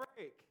guy a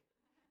break.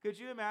 Could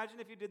you imagine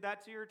if you did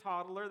that to your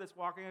toddler that's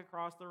walking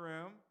across the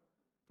room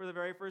for the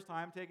very first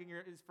time, taking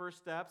his first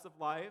steps of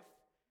life,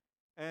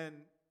 and,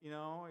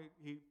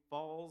 he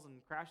falls and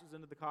crashes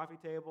into the coffee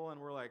table,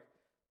 and we're like,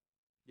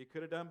 you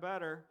could have done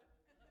better.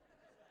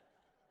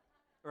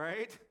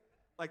 Right?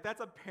 Like,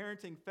 that's a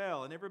parenting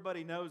fail, and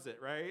everybody knows it,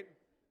 right?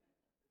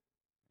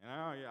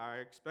 I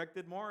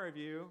expected more of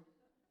you.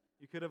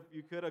 You could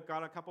have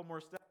got a couple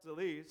more steps at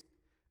least.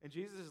 And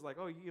Jesus is like,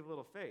 oh, you have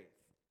little faith.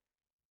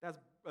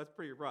 That's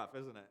pretty rough,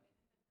 isn't it?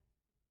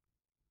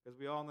 Because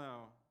we all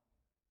know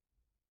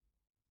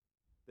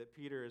that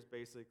Peter is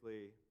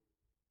basically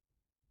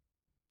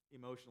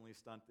emotionally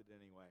stunted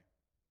anyway.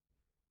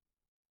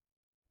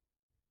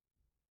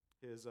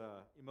 His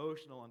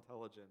emotional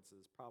intelligence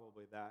is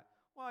probably that.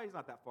 Well, he's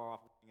not that far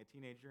off from being a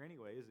teenager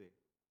anyway, is he?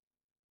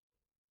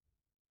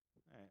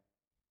 All right.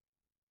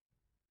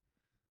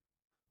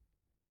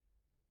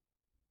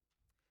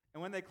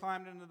 And when they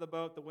climbed into the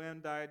boat, the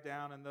wind died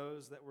down, and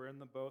those that were in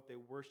the boat, they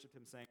worshipped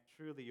him, saying,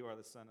 truly you are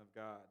the Son of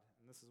God.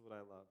 And this is what I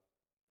love.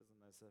 It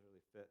doesn't necessarily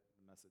fit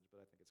the message, but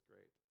I think it's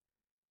great.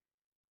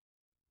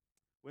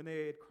 When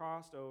they had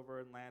crossed over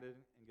and landed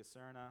in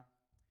Gennesaret,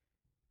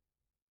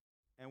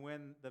 and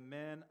when the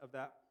men of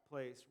that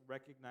place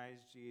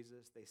recognized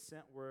Jesus, they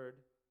sent word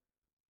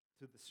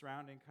to the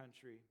surrounding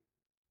country.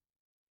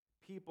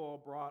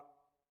 People brought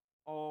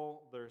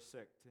all their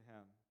sick to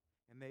him,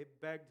 and they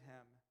begged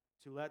him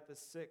to let the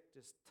sick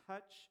just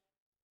touch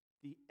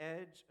the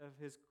edge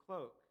of his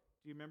cloak.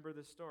 Do you remember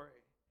this story?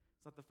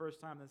 It's not the first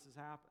time this has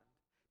happened.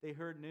 They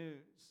heard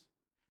news.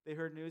 They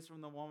heard news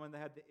from the woman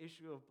that had the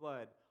issue of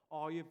blood.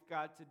 All you've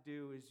got to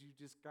do is you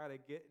just got to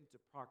get into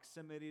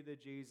proximity to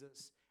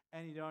Jesus,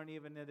 and you don't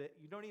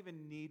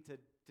even need to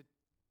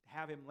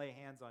have him lay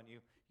hands on you.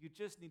 You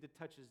just need to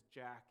touch his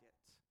jacket.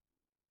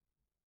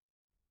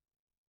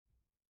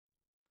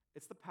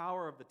 It's the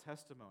power of the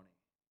testimony.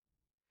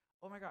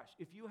 Oh my gosh,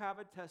 if you have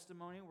a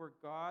testimony where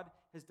God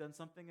has done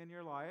something in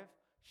your life,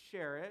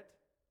 share it,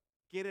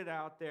 get it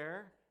out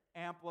there,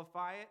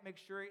 amplify it, make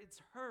sure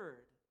it's heard.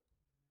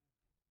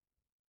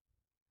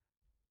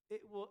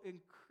 It will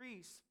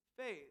increase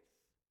faith.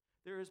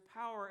 There is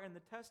power in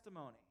the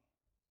testimony.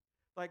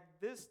 Like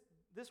this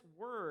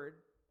word,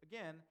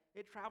 again,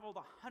 it traveled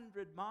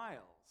 100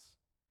 miles.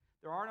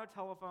 There are no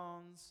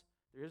telephones,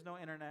 there is no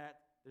internet,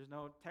 there's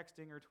no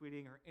texting or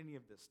tweeting or any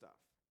of this stuff.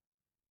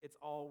 It's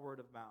all word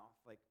of mouth.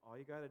 Like, all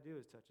you got to do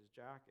is touch his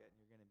jacket and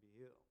you're going to be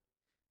healed.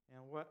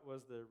 And what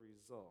was the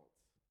result?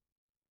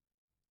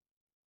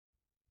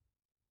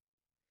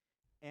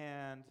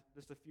 And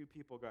just a few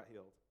people got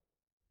healed.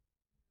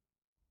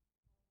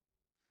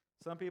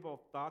 Some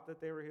people thought that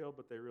they were healed,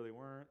 but they really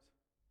weren't.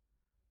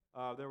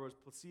 There was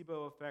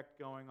placebo effect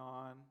going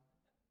on,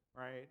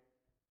 right?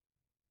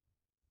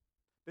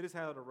 They just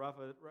had a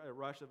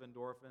rush of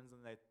endorphins,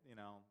 and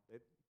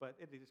but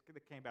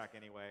it came back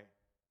anyway.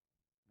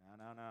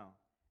 No.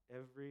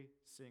 Every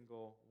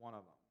single one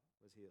of them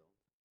was healed.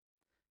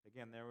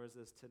 Again, there was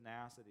this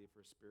tenacity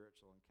for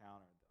spiritual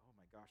encounter. Oh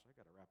my gosh, I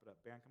got to wrap it up.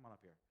 Ben, come on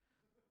up here.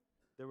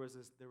 There was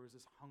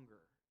this hunger.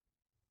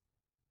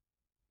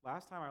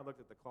 Last time I looked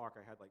at the clock,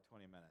 I had like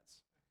 20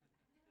 minutes.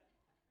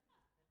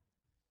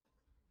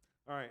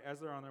 All right, as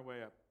they're on their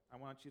way up, I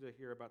want you to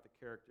hear about the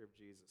character of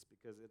Jesus,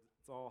 because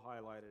it's all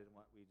highlighted in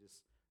what we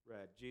just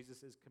read.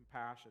 Jesus is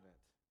compassionate.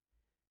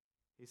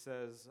 He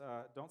says,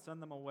 don't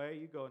send them away,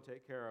 you go and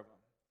take care of them.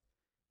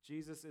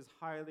 Jesus is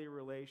highly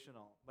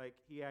relational. Like,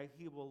 he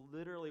will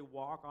literally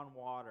walk on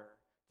water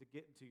to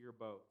get into your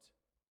boat.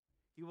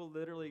 He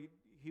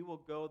will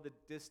go the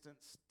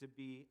distance to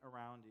be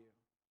around you.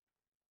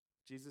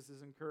 Jesus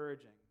is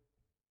encouraging.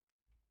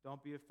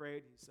 Don't be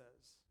afraid, he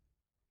says.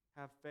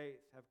 Have faith,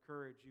 have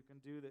courage. You can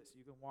do this.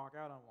 You can walk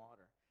out on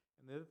water.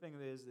 And the other thing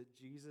is that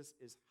Jesus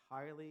is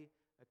highly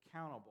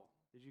accountable.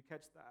 Did you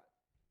catch that?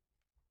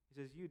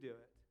 He says, you do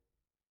it.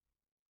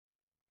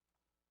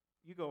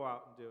 You go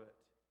out and do it.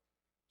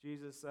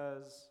 Jesus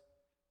says,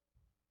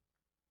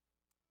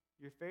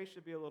 your faith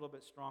should be a little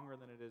bit stronger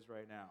than it is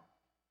right now.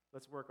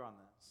 Let's work on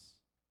this.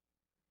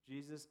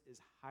 Jesus is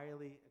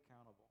highly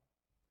accountable.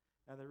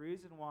 Now, the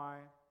reason why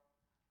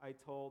I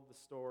told the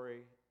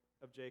story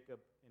of Jacob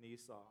and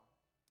Esau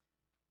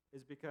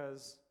is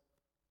because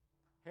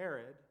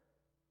Herod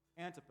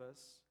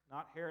Antipas,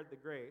 not Herod the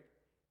Great,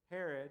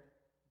 Herod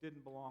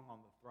didn't belong on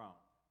the throne.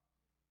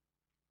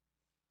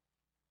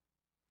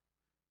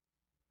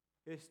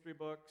 History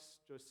books,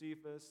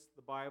 Josephus,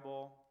 the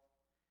Bible,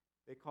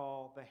 they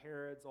call the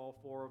Herods, all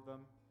four of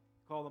them,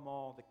 call them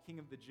all the King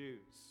of the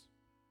Jews.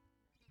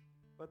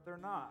 But they're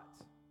not.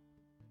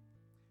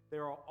 They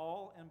are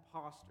all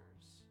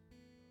imposters.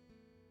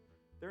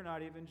 They're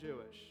not even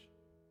Jewish.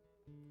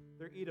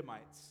 They're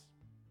Edomites.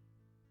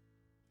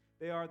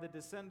 They are the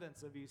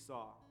descendants of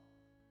Esau.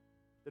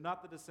 They're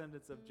not the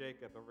descendants of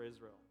Jacob or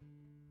Israel.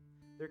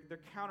 They're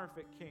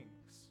counterfeit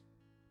kings.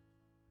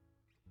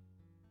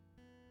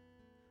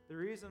 The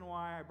reason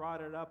why I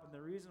brought it up and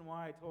the reason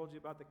why I told you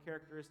about the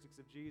characteristics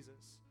of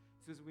Jesus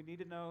is because we need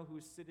to know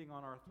who's sitting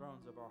on our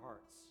thrones of our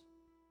hearts.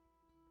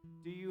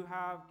 Do you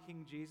have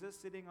King Jesus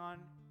sitting on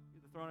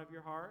the throne of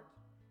your heart?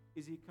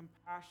 Is he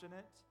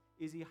compassionate?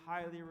 Is he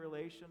highly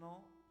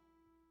relational?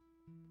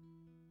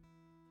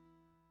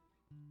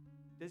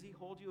 Does he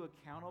hold you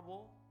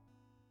accountable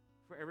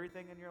for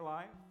everything in your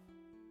life?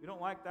 We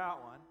don't like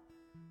that one,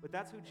 but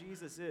that's who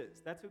Jesus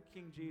is. That's who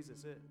King Jesus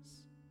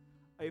is.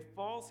 A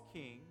false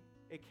king,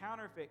 a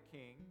counterfeit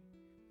king,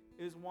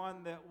 is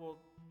one that will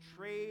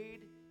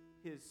trade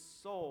his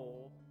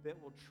soul,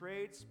 that will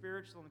trade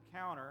spiritual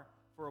encounter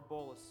for a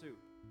bowl of soup,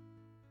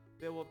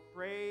 that will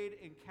trade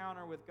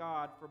encounter with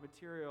God for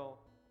material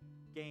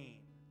gain,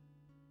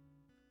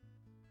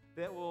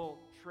 that will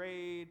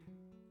trade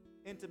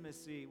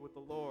intimacy with the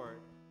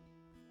Lord,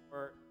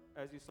 or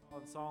as you saw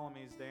in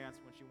Salome's dance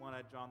when she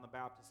wanted John the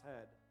Baptist's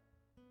head,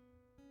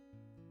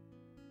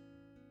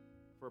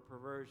 for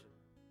perversion.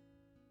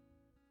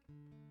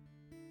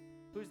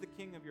 Who's the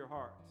king of your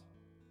heart?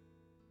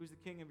 Who's the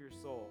king of your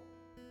soul?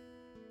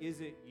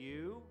 Is it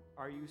you?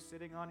 Are you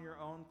sitting on your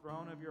own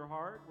throne of your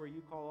heart where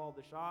you call all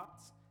the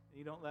shots and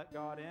you don't let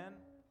God in?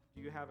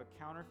 Do you have a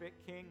counterfeit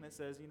king that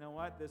says, you know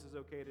what, this is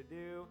okay to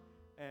do,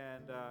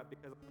 and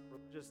because I'm a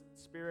religious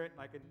spirit,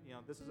 and I can,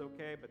 this is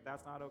okay, but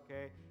that's not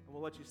okay, and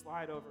we'll let you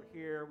slide over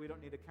here. We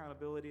don't need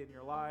accountability in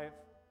your life.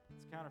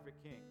 It's a counterfeit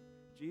king.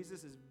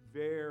 Jesus is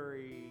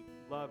very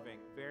loving,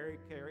 very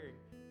caring,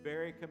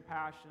 very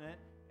compassionate,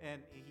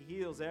 and he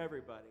heals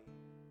everybody.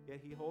 Yet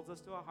he holds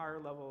us to a higher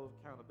level of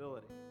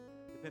accountability,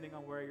 depending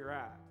on where you're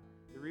at.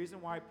 The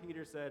reason why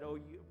Peter said,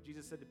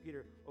 Jesus said to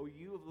Peter, "Oh,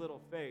 you of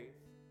little faith,"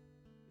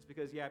 is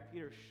because,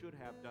 Peter should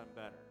have done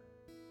better,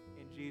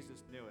 and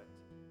Jesus knew it.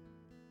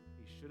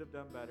 He should have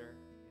done better,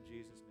 and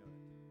Jesus knew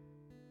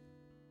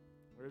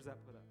it. Where does that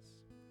put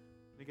us?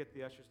 Let me get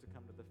the ushers to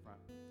come to the front,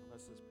 and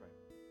let's just pray.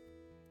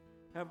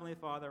 Heavenly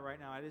Father, right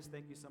now, I just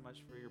thank you so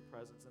much for your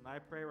presence, and I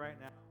pray right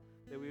now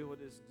that we will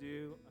just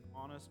do an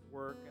honest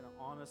work and an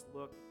honest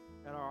look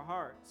at our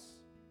hearts.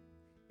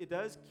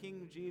 Does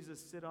King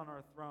Jesus sit on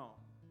our throne?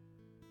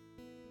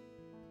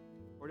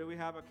 Or do we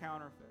have a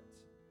counterfeit?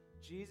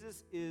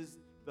 Jesus is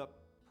the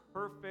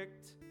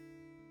perfect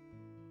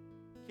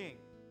king.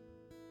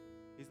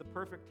 He's the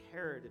perfect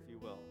Herod, if you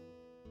will.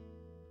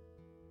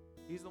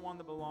 He's the one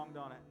that belonged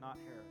on it, not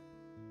Herod.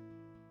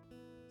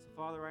 So,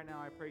 Father, right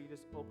now I pray you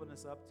just open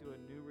us up to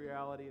a new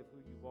reality of who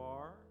you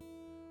are.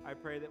 I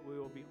pray that we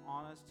will be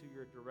honest to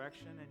your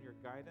direction and your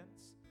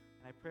guidance.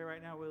 And I pray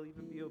right now we'll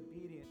even be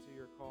obedient to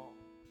your call.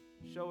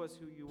 Show us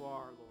who you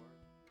are,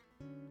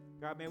 Lord.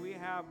 God, may we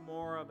have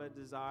more of a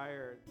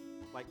desire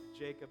like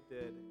Jacob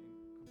did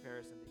in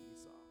comparison to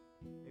Esau.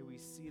 May we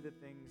see the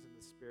things in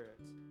the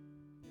Spirit.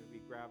 May we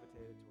be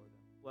gravitated toward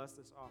them. Bless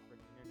this offering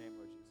in your name,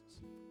 Lord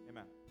Jesus.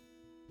 Amen.